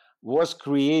 was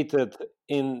created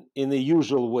in a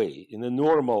usual way, in a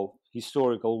normal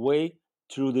historical way,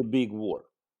 through the big war.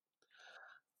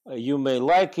 You may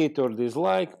like it or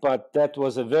dislike, but that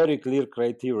was a very clear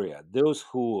criteria. Those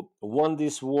who won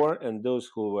this war and those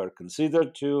who were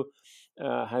considered to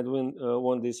had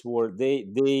won this war,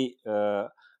 they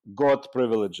got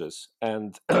privileges,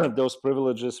 and those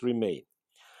privileges remain.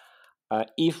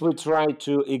 If we try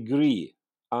to agree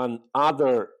on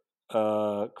other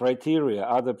criteria,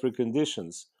 other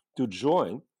preconditions to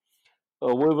join,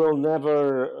 we will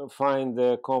never find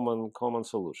a common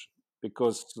solution,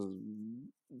 because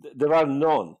there are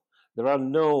no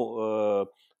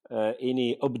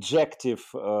any objective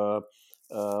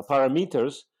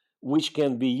parameters which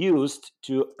can be used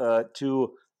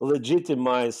to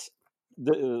legitimize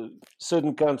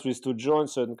certain countries to join,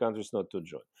 certain countries not to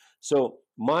join. So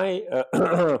my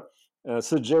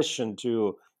suggestion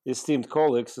to esteemed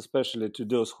colleagues, especially to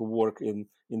those who work in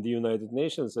the United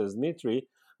Nations, as Dmitry,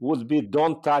 would be: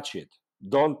 don't touch it.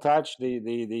 Don't touch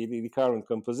the current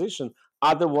composition.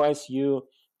 Otherwise, you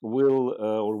will,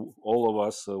 or all of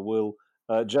us will,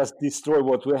 just destroy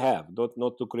what we have,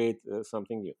 not to create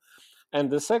something new. And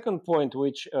the second point,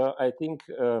 which I think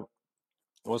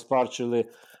was partially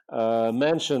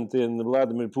mentioned in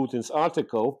Vladimir Putin's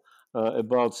article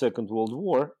about Second World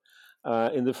War,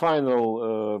 in the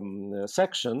final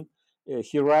section,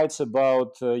 he writes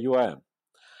about UN.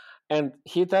 And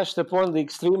he touched upon the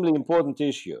extremely important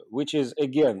issue, which is,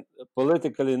 again,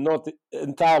 politically not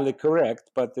entirely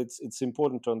correct, but it's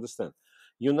important to understand.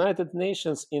 United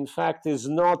Nations, in fact, is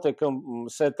not a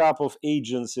setup of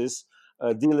agencies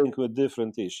dealing with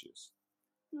different issues.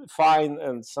 Fine,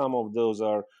 and some of those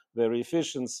are very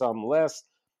efficient, some less.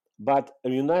 But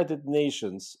United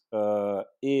Nations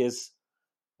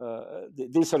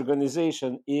this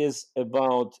organization is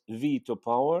about veto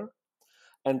power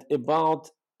and about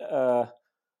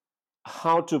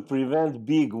how to prevent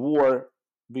big war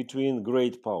between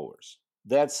great powers.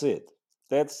 That's it.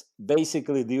 That's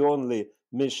basically the only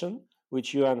mission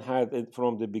which UN had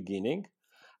from the beginning.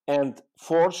 And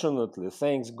fortunately,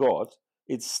 thanks God,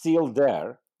 it's still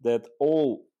there, that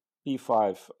all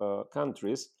P5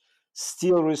 countries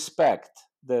still respect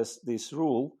this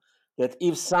rule, that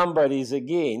if somebody is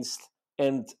against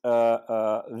and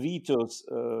vetoes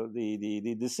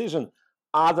the decision,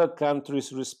 other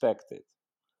countries respect it.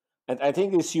 And I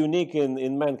think it's unique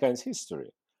in mankind's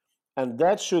history. And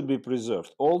that should be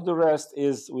preserved. All the rest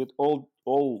is, with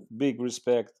all big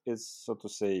respect, is, so to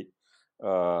say,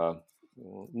 uh,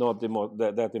 not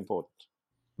that important.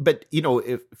 But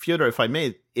if Fyodor, if I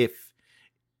may,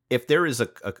 if there is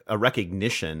a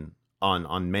recognition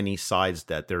on many sides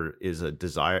that there is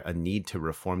a need to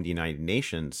reform the United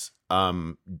Nations,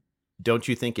 don't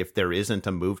you think if there isn't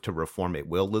a move to reform, it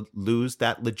will lose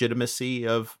that legitimacy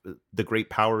of the great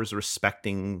powers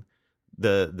respecting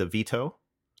the veto?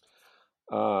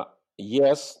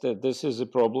 Yes, this is a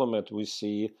problem that we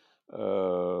see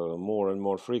more and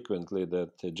more frequently,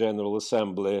 that the General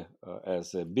Assembly,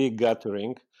 as a big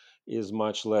gathering, is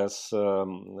much less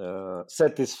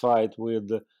satisfied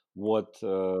with what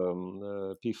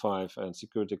P5 and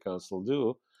Security Council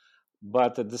do.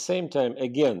 But at the same time,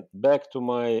 again, back to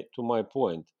my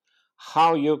point,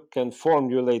 how you can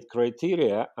formulate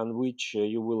criteria on which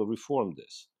you will reform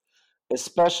this,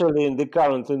 especially in the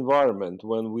current environment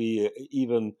when we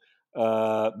even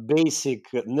basic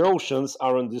notions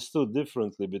are understood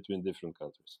differently between different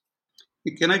countries.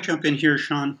 Can I jump in here,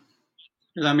 Sean?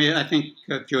 I mean, I think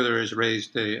Fyodor has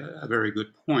raised a very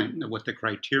good point of what the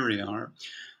criteria are.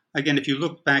 Again, if you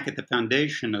look back at the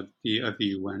foundation of the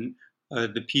UN,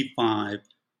 the P5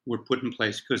 were put in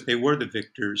place because they were the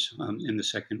victors in the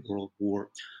Second World War.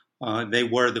 They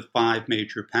were the five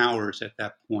major powers at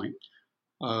that point.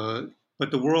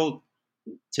 But the world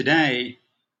today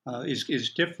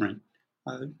is different.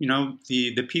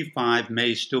 The P5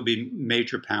 may still be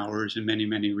major powers in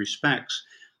many respects,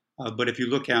 but if you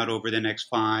look out over the next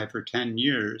 5 or 10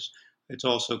 years, it's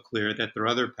also clear that there are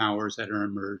other powers that are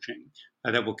emerging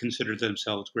that will consider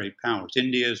themselves great powers.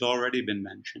 India has already been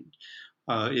mentioned.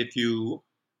 If you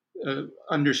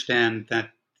understand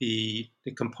that the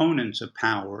components of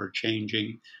power are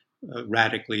changing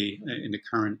radically in the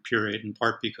current period, in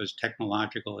part because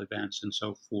technological advance and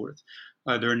so forth.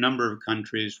 There are a number of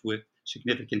countries with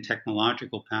significant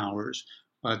technological powers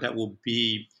that will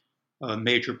be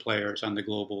major players on the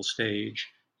global stage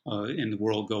in the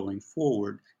world going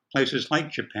forward. Places like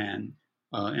Japan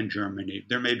and Germany.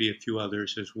 There may be a few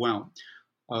others as well.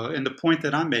 And the point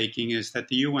that I'm making is that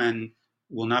the UN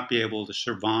will not be able to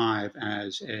survive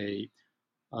as an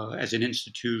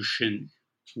institution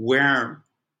where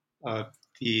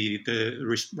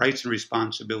the rights and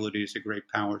responsibilities of great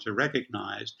powers are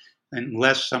recognized,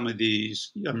 unless some of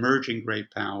these emerging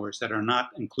great powers that are not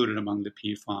included among the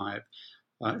P5,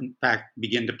 in fact,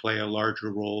 begin to play a larger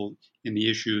role in the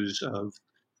issues of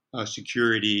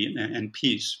security and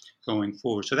peace going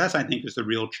forward. So that's, I think, is the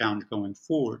real challenge going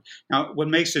forward. Now, what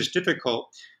makes this difficult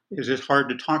is it's hard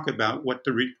to talk about what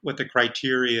the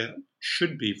criteria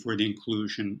should be for the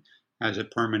inclusion as a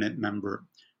permanent member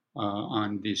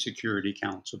on the Security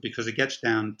Council, because it gets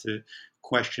down to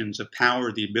questions of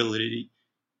power, the ability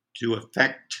to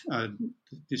affect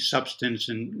the substance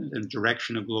and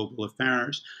direction of global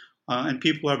affairs. And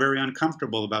people are very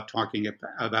uncomfortable about talking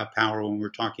about power when we're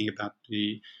talking about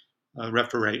the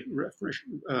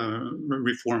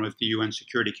reform of the UN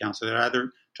Security Council. They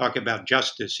either talk about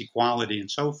justice, equality, and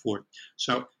so forth.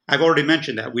 So I've already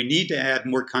mentioned that we need to add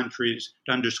more countries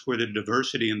to underscore the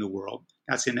diversity in the world.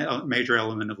 That's a major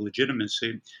element of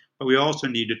legitimacy. But we also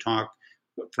need to talk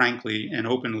frankly and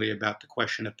openly about the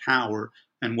question of power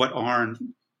and what are,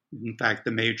 in fact,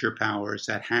 the major powers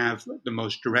that have the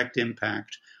most direct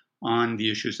impact on the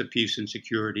issues of peace and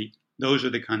security. Those are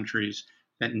the countries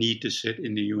that need to sit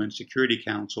in the UN Security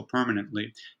Council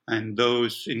permanently, and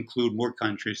those include more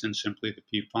countries than simply the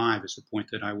P5. Is the point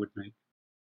that I would make.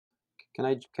 Can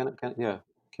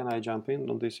I jump in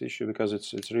on this issue, because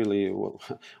it's really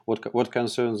what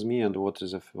concerns me and what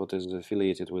is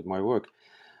affiliated with my work.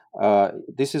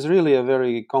 This is really a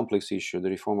very complex issue, the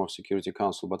reform of Security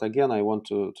Council. But again, I want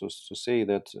to say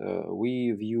that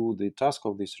we view the task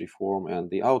of this reform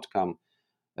and the outcome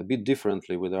a bit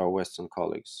differently with our Western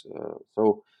colleagues.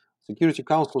 So Security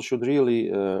Council should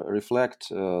really reflect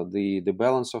the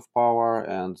balance of power,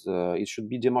 and it should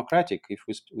be democratic. If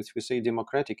we say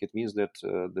democratic, it means that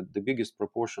the biggest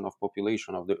proportion of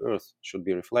population of the earth should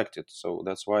be reflected. So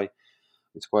that's why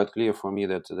it's quite clear for me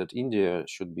that India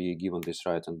should be given this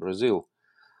right, and Brazil.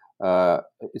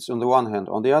 It's on the one hand.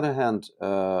 On the other hand,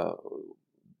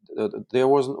 there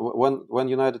was, when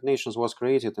United Nations was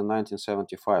created in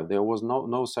 1975, there was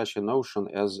no such a notion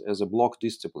as a bloc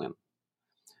discipline.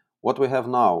 What we have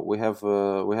now, we have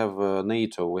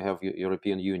NATO, we have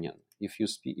European Union. If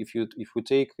we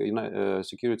take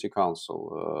Security Council,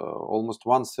 almost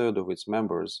 1/3 of its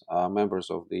members are members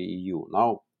of the EU.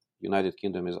 Now, United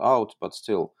Kingdom is out, but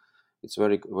still, it's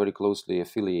very very closely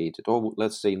affiliated. Or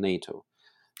let's say NATO.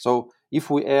 So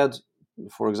if we add,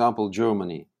 for example,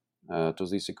 Germany to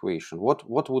this equation,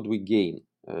 what would we gain?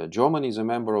 Germany is a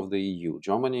member of the EU.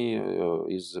 Germany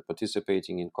is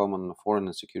participating in common foreign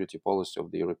and security policy of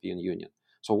the European Union.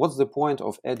 So what's the point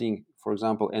of adding, for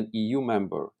example, an EU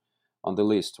member on the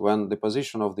list when the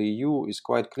position of the EU is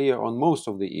quite clear on most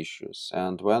of the issues,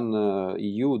 and when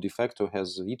EU de facto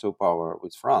has veto power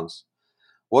with France?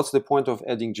 What's the point of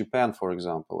adding Japan, for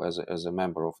example, as a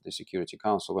member of the Security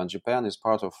Council, when Japan is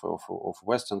part of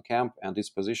Western camp and its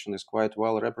position is quite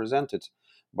well represented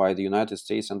by the United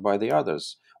States and by the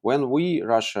others? When we,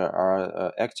 Russia,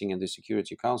 are acting in the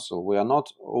Security Council, we are not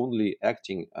only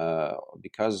acting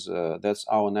because that's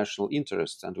our national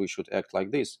interest and we should act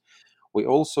like this. We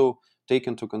also take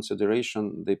into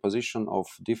consideration the position of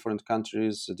different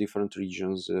countries, different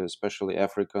regions, especially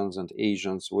Africans and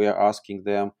Asians. We are asking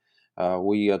them.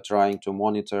 We are trying to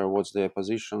monitor what's their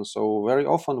position. So very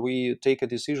often we take a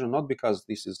decision not because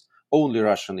this is only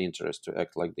Russian interest to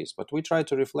act like this, but we try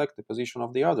to reflect the position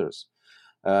of the others,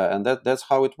 and that's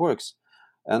how it works.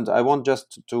 And I want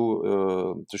just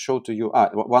to show to you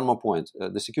one more point.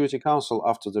 The Security Council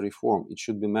after the reform, it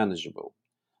should be manageable.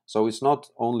 So it's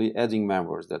not only adding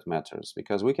members that matters,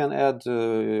 because we can add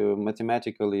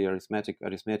arithmetically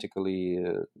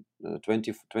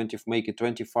 20, make it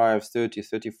 25, 30,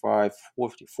 35,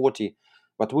 40,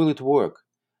 but will it work?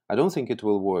 I don't think it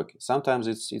will work. Sometimes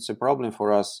it's a problem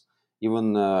for us,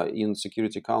 even in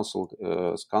Security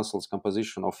Council's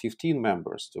composition of 15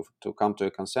 members to come to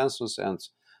a consensus, and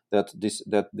that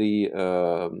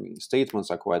the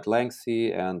statements are quite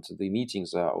lengthy and the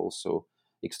meetings are also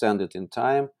extended in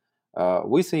time.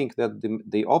 We think that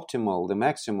the optimal, the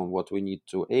maximum, what we need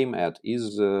to aim at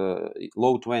is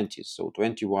low 20s, so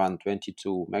 21,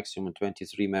 22, maximum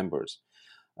 23 members.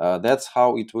 That's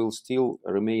how it will still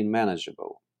remain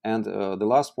manageable. And the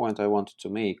last point I wanted to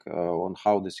make on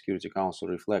how the Security Council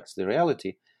reflects the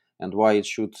reality and why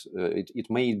it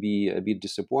may be a bit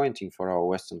disappointing for our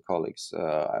Western colleagues.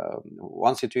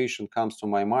 One situation comes to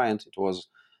my mind. It was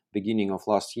beginning of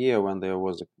last year when there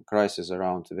was a crisis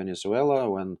around Venezuela,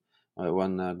 when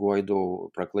Guaido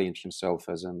proclaimed himself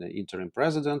as an interim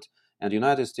president, and the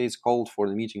United States called for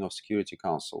the meeting of Security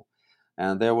Council.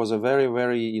 And there was a very,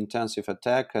 very intensive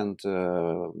attack and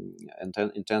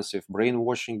intensive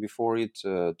brainwashing before it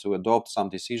to adopt some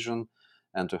decision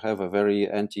and to have a very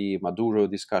anti-Maduro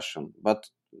discussion. But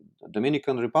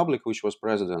Dominican Republic, which was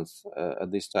president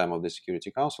at this time of the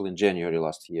Security Council in January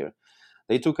last year,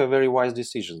 they took a very wise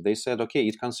decision. They said, okay,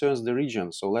 it concerns the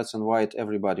region, so let's invite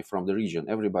everybody from the region,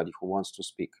 everybody who wants to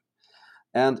speak.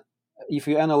 And if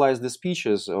you analyze the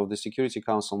speeches of the Security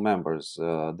Council members,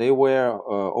 they were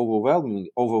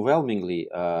overwhelmingly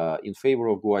in favor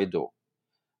of Guaido.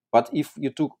 But if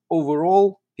you took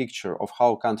overall picture of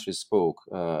how countries spoke,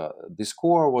 the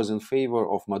score was in favor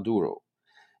of Maduro.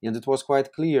 And it was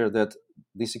quite clear that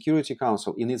the Security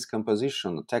Council, in its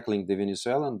composition, tackling the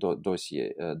Venezuelan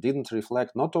dossier, didn't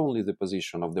reflect not only the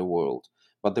position of the world,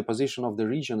 but the position of the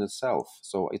region itself.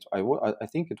 So I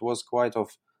think it was quite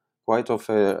of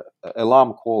a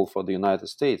alarm call for the United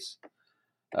States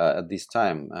at this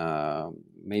time.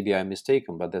 Maybe I'm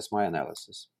mistaken, but that's my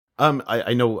analysis.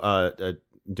 I know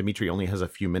Dmitry only has a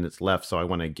few minutes left, so I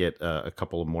want to get a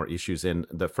couple of more issues in.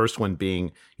 The first one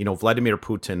being, Vladimir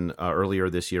Putin earlier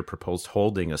this year proposed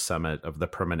holding a summit of the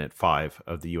Permanent Five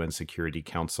of the UN Security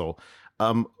Council.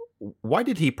 Why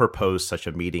did he propose such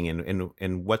a meeting,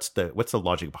 and what's the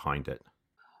logic behind it?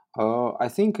 I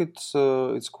think it's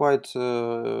quite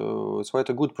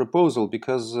a good proposal,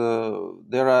 because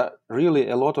there are really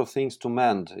a lot of things to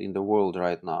mend in the world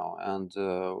right now, and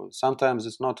sometimes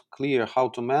it's not clear how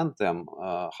to mend them,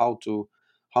 how to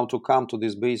come to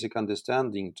this basic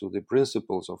understanding, to the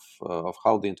principles of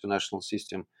how the international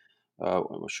system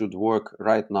should work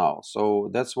right now. So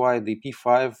that's why the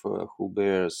P5, who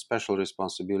bears special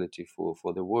responsibility for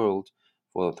the world,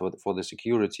 for the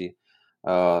security.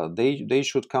 They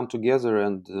should come together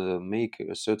and make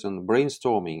a certain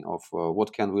brainstorming of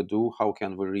what can we do, how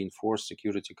can we reinforce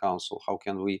Security Council, how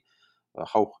can we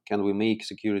make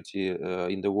security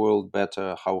in the world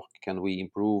better, how can we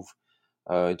improve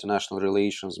international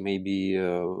relations, maybe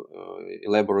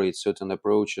elaborate certain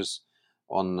approaches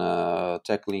on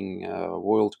tackling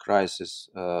world crisis.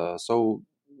 So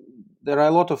there are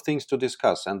a lot of things to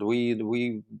discuss, and we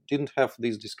didn't have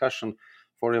this discussion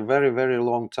for a very, very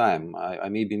long time. I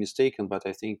may be mistaken, but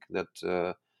I think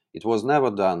that it was never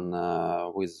done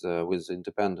with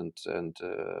independent and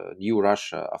new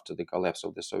Russia after the collapse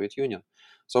of the Soviet Union.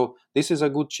 So this is a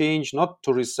good change, not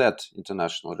to reset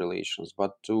international relations,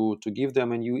 but to give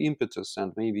them a new impetus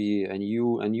and maybe a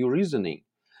new reasoning.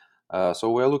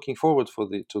 So we're looking forward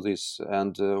to this,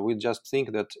 and we just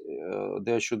think that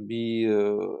there should be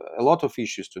a lot of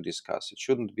issues to discuss. It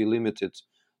shouldn't be limited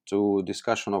to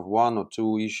discussion of one or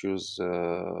two issues,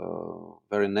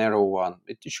 very narrow one.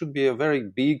 It should be a very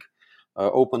big,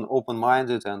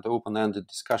 open-minded and open-ended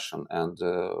discussion. And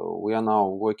we are now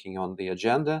working on the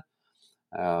agenda.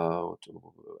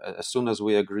 As soon as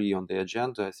we agree on the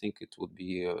agenda, I think it would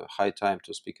be high time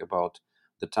to speak about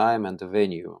the time and the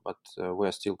venue, but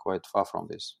we're still quite far from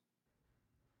this.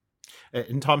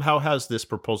 And Tom, how has this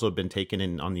proposal been taken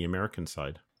in on the American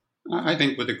side? I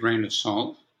think with a grain of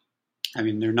salt. I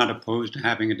mean, they're not opposed to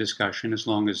having a discussion as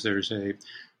long as there's a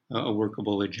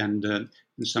workable agenda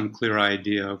and some clear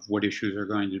idea of what issues are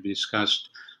going to be discussed,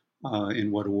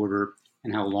 in what order,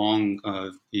 and how long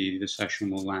the session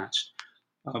will last.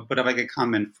 But if I could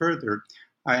comment further,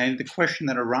 the question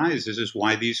that arises is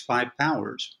why these five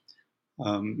powers?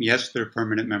 Yes, they're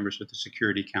permanent members of the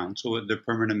Security Council. They're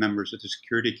permanent members of the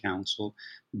Security Council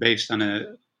based on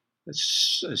a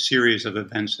series of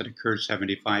events that occurred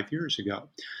 75 years ago.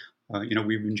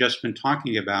 We've just been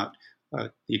talking about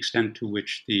the extent to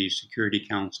which the Security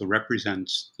Council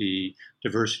represents the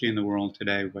diversity in the world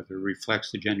today, whether it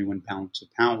reflects the genuine balance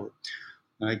of power.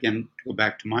 Again, to go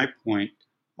back to my point,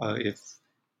 if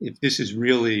this is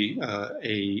really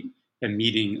a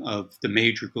meeting of the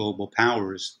major global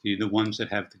powers, the ones that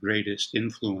have the greatest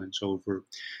influence over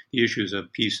the issues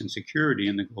of peace and security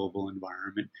in the global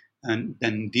environment, and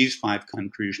then these five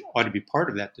countries ought to be part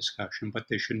of that discussion, but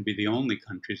they shouldn't be the only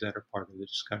countries that are part of the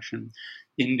discussion.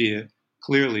 India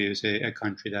clearly is a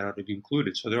country that ought to be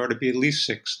included. So there ought to be at least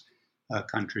six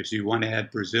countries. You want to add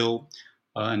Brazil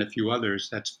and a few others,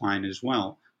 that's fine as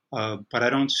well. But I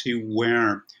don't see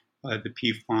where the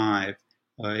P5,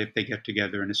 if they get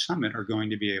together in a summit, are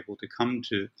going to be able to come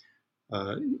to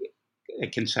a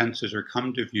consensus or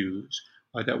come to views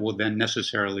that will then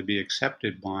necessarily be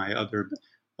accepted by other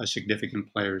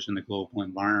significant players in the global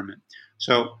environment.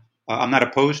 So I'm not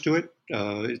opposed to it.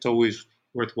 It's always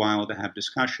worthwhile to have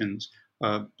discussions,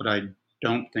 but I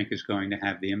don't think it's going to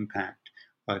have the impact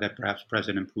that perhaps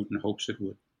President Putin hopes it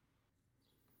would.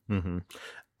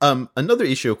 Mm-hmm. Another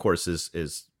issue, of course,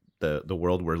 is the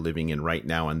world we're living in right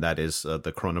now, and that is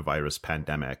the coronavirus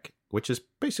pandemic, which has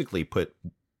basically put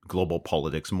global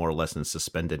politics more or less in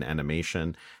suspended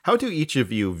animation. How do each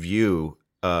of you view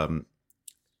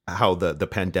how the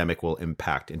pandemic will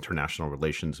impact international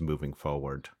relations moving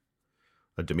forward?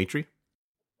 Dimitri?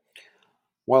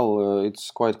 Well, it's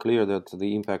quite clear that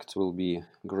the impact will be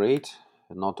great,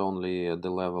 not only at the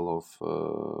level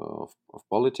of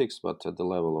politics, but at the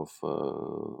level of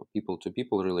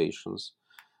people-to-people relations.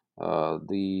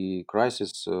 The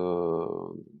crisis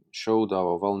showed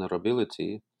our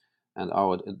vulnerability and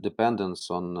our dependence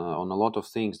on a lot of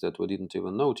things that we didn't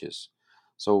even notice.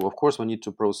 So, of course, we need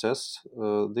to process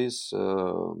this.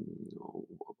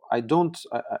 I don't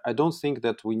think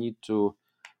that we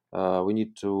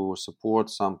need to support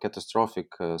some catastrophic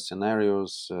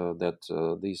scenarios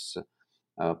that this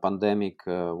pandemic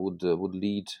would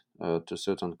lead to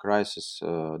certain crisis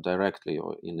directly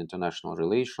or in international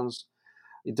relations.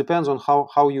 It depends on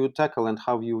how you tackle and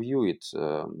how you view it.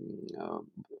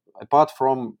 Apart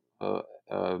from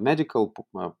medical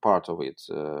part of it,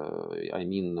 I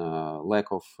mean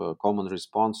lack of common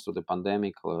response to the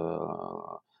pandemic,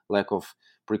 lack of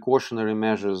precautionary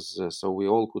measures, so we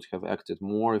all could have acted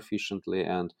more efficiently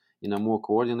and in a more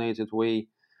coordinated way.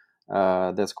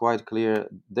 That's quite clear.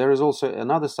 There is also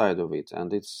another side of it,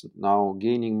 and it's now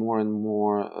gaining more and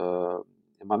more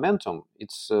momentum.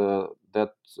 It's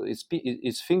that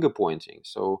it's finger pointing.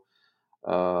 So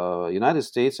United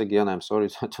States, again, I'm sorry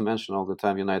to mention all the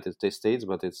time United States,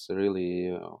 but it's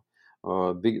really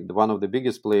one of the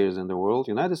biggest players in the world.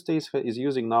 United States is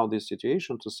using now this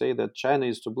situation to say that China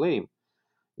is to blame.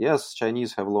 Yes,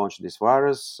 Chinese have launched this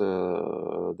virus.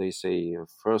 They say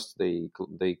first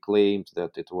they claimed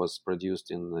that it was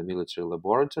produced in a military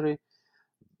laboratory.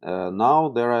 Now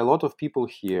there are a lot of people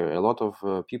here, a lot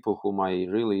of people whom I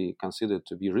really consider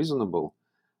to be reasonable,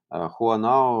 who are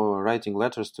now writing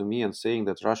letters to me and saying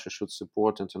that Russia should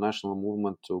support international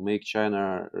movement to make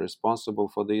China responsible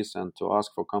for this and to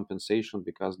ask for compensation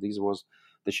because this was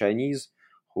the Chinese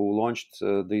who launched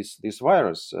this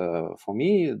virus. For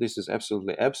me, this is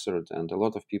absolutely absurd, and a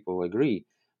lot of people agree.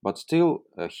 But still,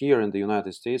 here in the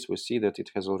United States, we see that it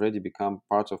has already become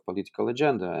part of political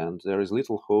agenda, and there is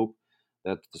little hope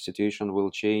that the situation will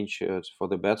change for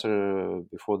the better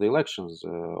before the elections.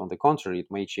 On the contrary, it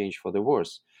may change for the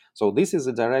worse. So this is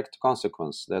a direct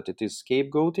consequence that it is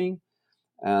scapegoating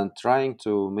and trying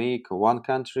to make one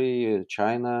country,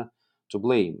 China, to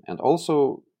blame. And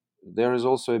also, there is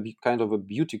also a kind of a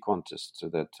beauty contest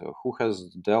that who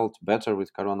has dealt better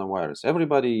with coronavirus.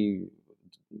 Everybody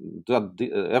were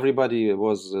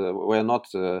not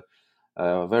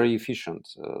very efficient.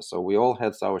 So we all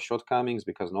had our shortcomings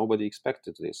because nobody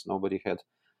expected this. Nobody had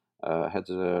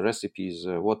recipes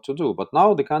what to do. But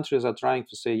now the countries are trying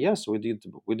to say, yes, we did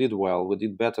well, we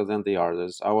did better than the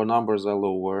others. Our numbers are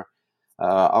lower,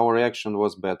 our reaction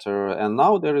was better, and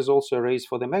now there is also a race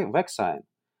for the vaccine.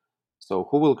 So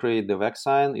who will create the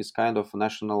vaccine is kind of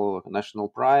national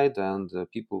pride, and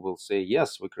people will say,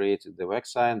 yes, we created the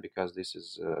vaccine because this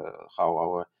is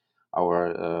how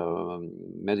our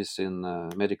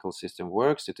medical system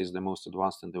works. It is the most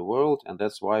advanced in the world, and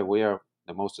that's why we are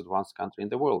the most advanced country in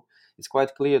the world. It's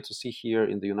quite clear to see here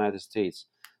in the United States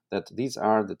that these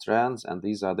are the trends and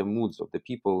these are the moods of the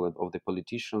people, of the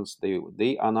politicians.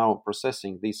 They are now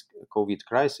processing this COVID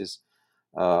crisis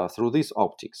through these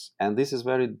optics, and this is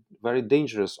very, very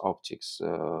dangerous optics.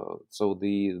 So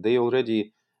they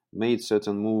already made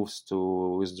certain moves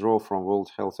to withdraw from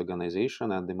World Health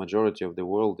Organization, and the majority of the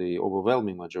world, the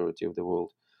overwhelming majority of the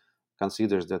world,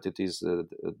 considers that it is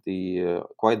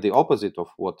quite the opposite of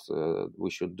what we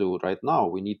should do right now.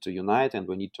 We need to unite, and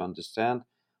we need to understand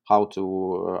how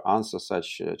to answer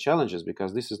such challenges,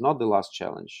 because this is not the last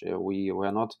challenge.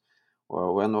 You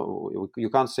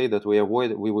can't say that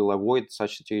we will avoid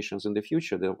such situations in the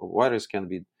future. The virus can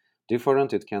be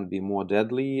different, it can be more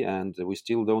deadly, and we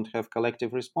still don't have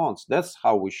collective response. That's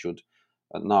how we should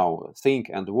now think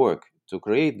and work to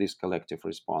create this collective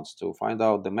response, to find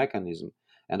out the mechanism.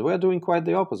 And we're doing quite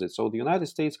the opposite. So the United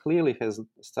States clearly has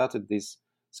started this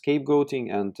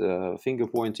scapegoating and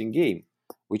finger-pointing game,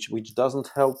 which doesn't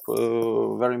help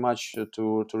very much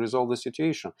to resolve the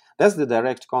situation. That's the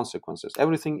direct consequences.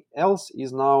 Everything else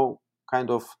is now kind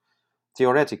of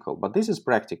theoretical, but this is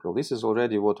practical. This is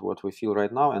already what we feel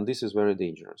right now, and this is very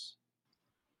dangerous.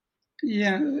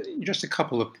 Yeah, just a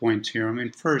couple of points here. I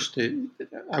mean, first,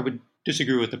 I would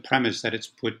disagree with the premise that it's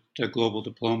put global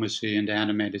diplomacy into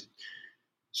animated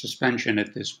suspension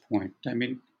at this point. I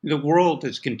mean, the world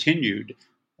has continued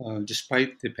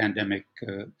despite the pandemic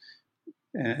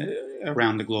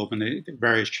around the globe and the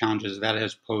various challenges that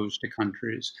has posed to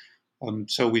countries.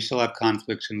 So we still have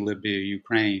conflicts in Libya,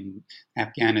 Ukraine,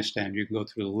 Afghanistan. You can go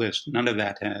through the list. None of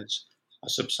that has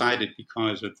subsided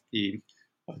because of the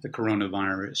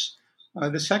coronavirus.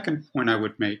 The second point I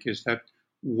would make is that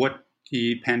what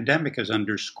the pandemic has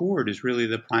underscored is really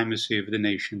the primacy of the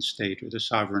nation state or the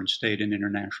sovereign state in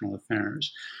international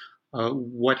affairs.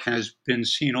 What has been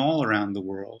seen all around the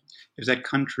world is that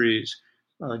countries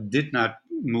did not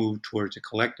move towards a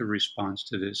collective response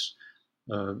to this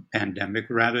pandemic.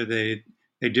 Rather, they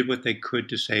did what they could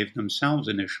to save themselves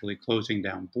initially, closing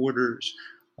down borders,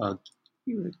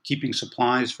 keeping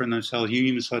supplies for themselves. You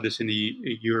even saw this in the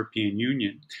European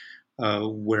Union,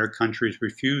 where countries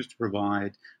refused to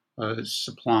provide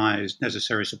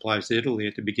necessary supplies to Italy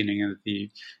at the beginning of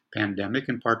the pandemic,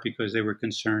 in part because they were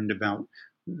concerned about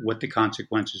what the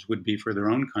consequences would be for their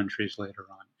own countries later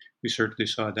on. We certainly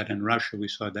saw that in Russia. We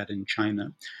saw that in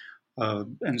China.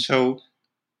 And so,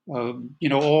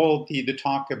 all the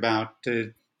talk about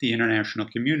the international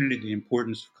community, the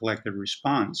importance of collective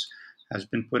response, has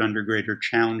been put under greater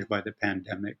challenge by the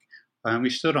pandemic. And we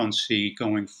still don't see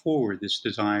going forward this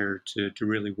desire to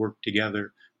really work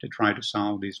together to try to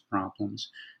solve these problems.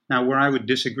 Now, where I would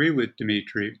disagree with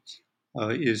Dmitry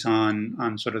is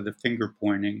on sort of the finger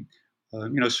pointing.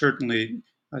 Certainly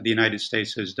the United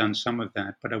States has done some of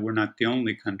that, but we're not the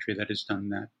only country that has done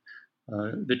that.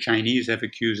 The Chinese have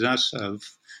accused us of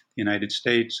the United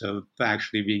States of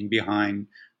actually being behind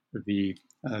the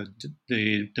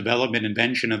development,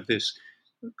 invention of this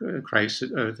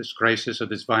crisis of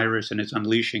this virus and its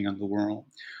unleashing on the world.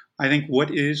 I think what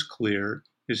is clear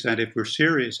is that if we're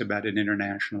serious about an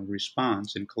international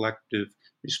response and collective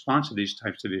response to these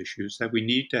types of issues, that we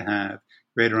need to have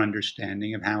greater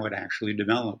understanding of how it actually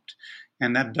developed.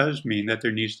 And that does mean that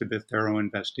there needs to be a thorough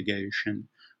investigation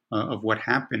of what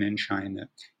happened in China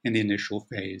in the initial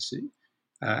phase.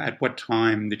 At what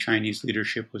time the Chinese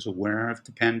leadership was aware of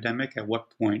the pandemic, at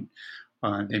what point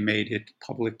they made it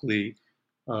publicly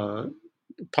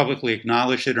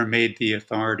acknowledged it or made the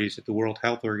authorities at the World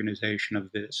Health Organization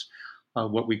of this,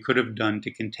 what we could have done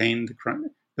to contain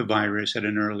the virus at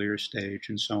an earlier stage,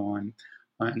 and so on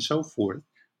and so forth.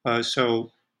 That's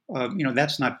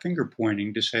not finger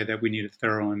pointing to say that we need a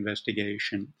thorough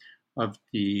investigation of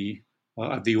the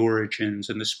origins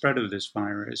and the spread of this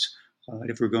virus.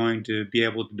 If we're going to be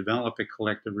able to develop a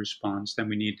collective response, then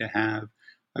we need to have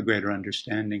a greater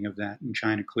understanding of that. And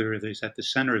China clearly is at the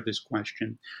center of this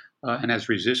question and has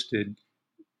resisted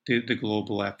the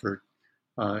global effort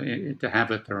to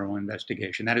have a thorough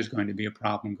investigation. That is going to be a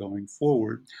problem going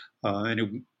forward, and it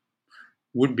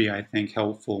would be, I think,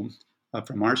 helpful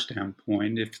from our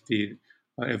standpoint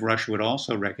if Russia would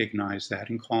also recognize that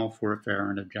and call for a fair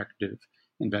and objective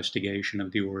investigation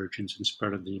of the origins and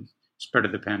spread of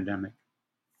the pandemic.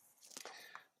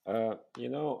 I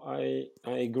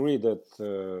agree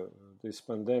that this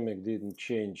pandemic didn't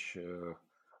change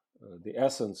the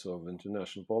essence of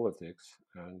international politics,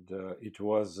 and it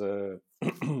was a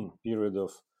period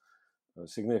of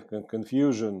significant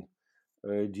confusion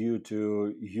due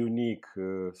to unique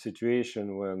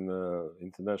situation when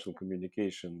international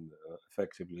communication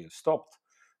effectively stopped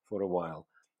for a while.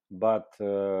 But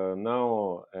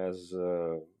now, as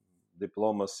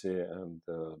diplomacy and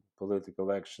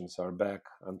political actions are back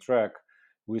on track,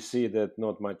 we see that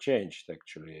not much changed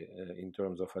actually in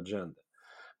terms of agenda.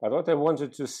 But what I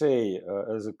wanted to say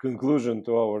as a conclusion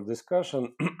to our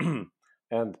discussion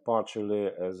and partially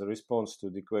as a response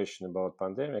to the question about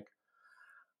pandemic,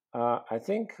 I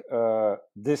think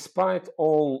despite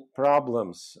all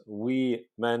problems we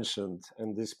mentioned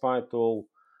and despite all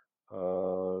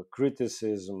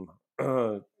criticism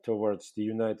towards the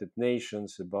United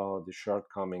Nations about the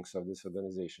shortcomings of this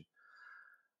organization,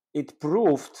 it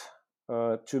proved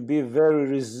to be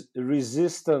very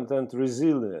resistant and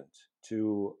resilient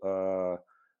to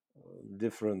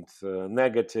different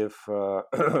negative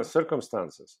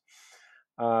circumstances.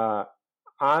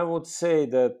 I would say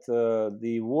that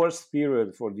the worst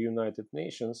period for the United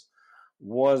Nations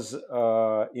was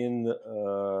in,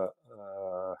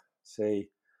 say,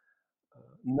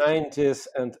 90s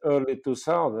and early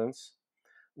 2000s,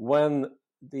 when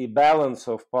the balance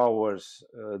of powers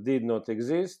did not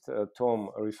exist. Tom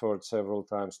referred several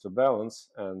times to balance,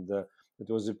 and it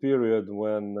was a period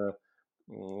when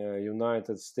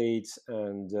United States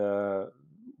and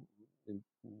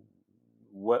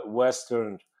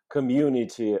Western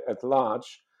community at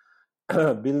large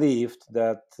believed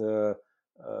that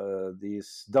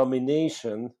this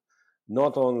domination,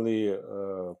 not only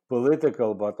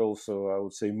political but also, I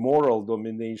would say, moral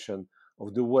domination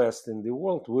of the West in the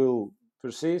world, will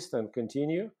persist and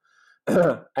continue.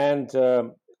 And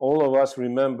all of us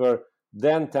remember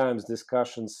then times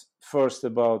discussions first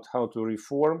about how to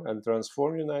reform and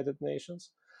transform United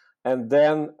Nations, and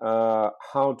then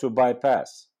how to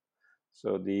bypass.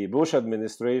 So the Bush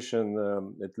administration,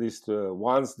 at least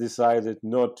once, decided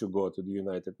not to go to the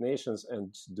United Nations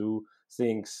and do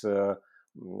things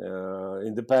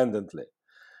independently.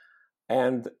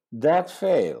 And that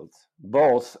failed.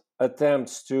 Both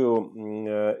attempts to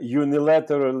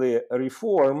unilaterally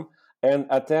reform and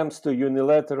attempts to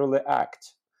unilaterally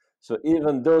act. So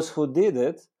even those who did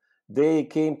it, they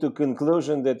came to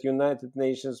conclusion that United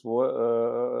Nations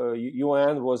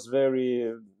UN was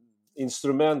very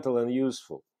instrumental and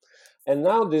useful. And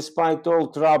now, despite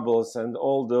all troubles and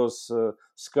all those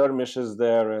skirmishes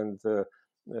there, and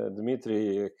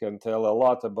Dmitry can tell a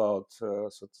lot about, so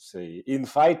to say,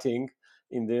 infighting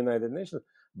in the United Nations,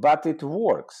 but it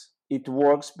works. It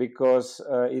works because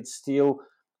it still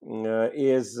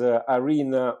is an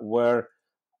arena where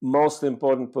most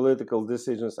important political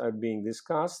decisions are being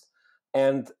discussed,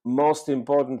 and most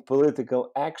important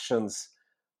political actions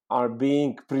are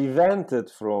being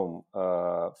prevented from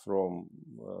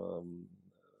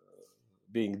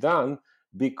being done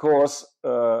because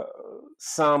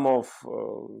some of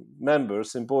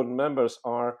important members,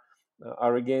 are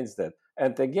against that.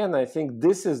 And again, I think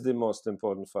this is the most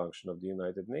important function of the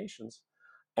United Nations.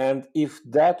 And if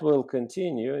that will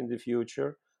continue in the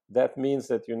future, that means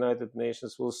that United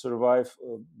Nations will survive,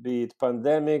 be it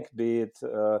pandemic, be it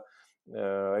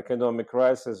economic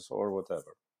crisis, or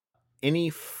whatever. Any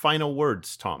final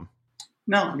words, Tom?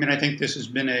 No, I mean, I think this has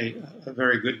been a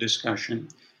very good discussion.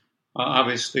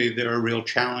 Obviously, there are real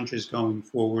challenges going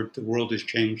forward. The world is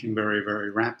changing very, very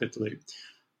rapidly.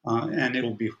 And it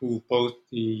will behoove both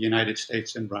the United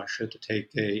States and Russia to take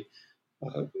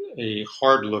a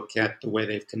hard look at the way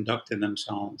they've conducted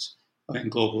themselves in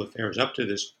global affairs up to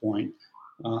this point,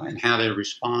 and how they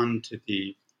respond to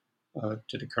the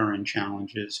current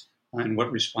challenges, and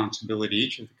what responsibility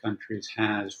each of the countries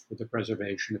has for the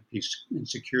preservation of peace and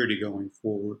security going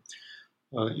forward.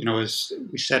 As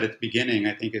we said at the beginning,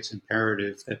 I think it's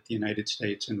imperative that the United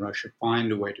States and Russia find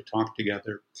a way to talk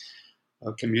together,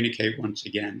 communicate once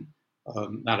again.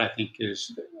 That, I think,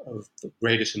 is of the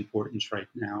greatest importance right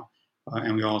now.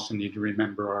 And we also need to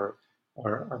remember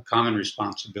our common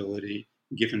responsibility,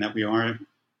 given that we are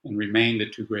and remain the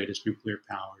two greatest nuclear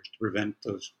powers, to prevent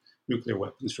those nuclear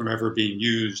weapons from ever being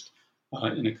used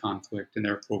in a conflict. And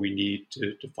therefore, we need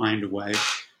to find a way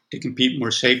to compete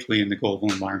more safely in the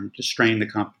global environment, to strain the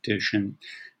competition,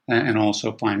 and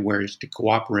also find ways to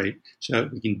cooperate so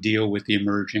that we can deal with the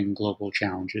emerging global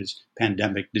challenges,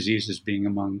 pandemic diseases being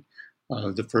among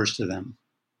the first of them.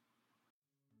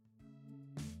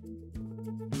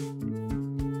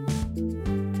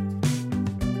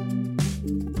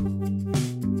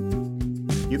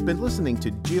 You've been listening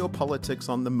to Geopolitics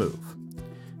on the Move.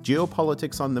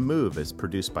 Geopolitics on the Move is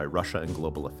produced by Russia and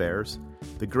Global Affairs,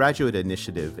 the Graduate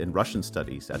Initiative in Russian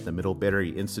Studies at the Middlebury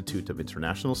Institute of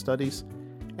International Studies,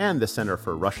 and the Center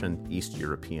for Russian, East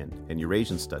European, and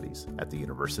Eurasian Studies at the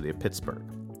University of Pittsburgh.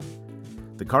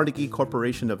 The Carnegie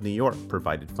Corporation of New York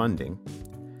provided funding.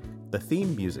 The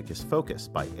theme music is Focus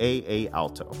by A.A.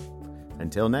 Alto.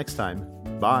 Until next time,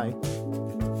 bye.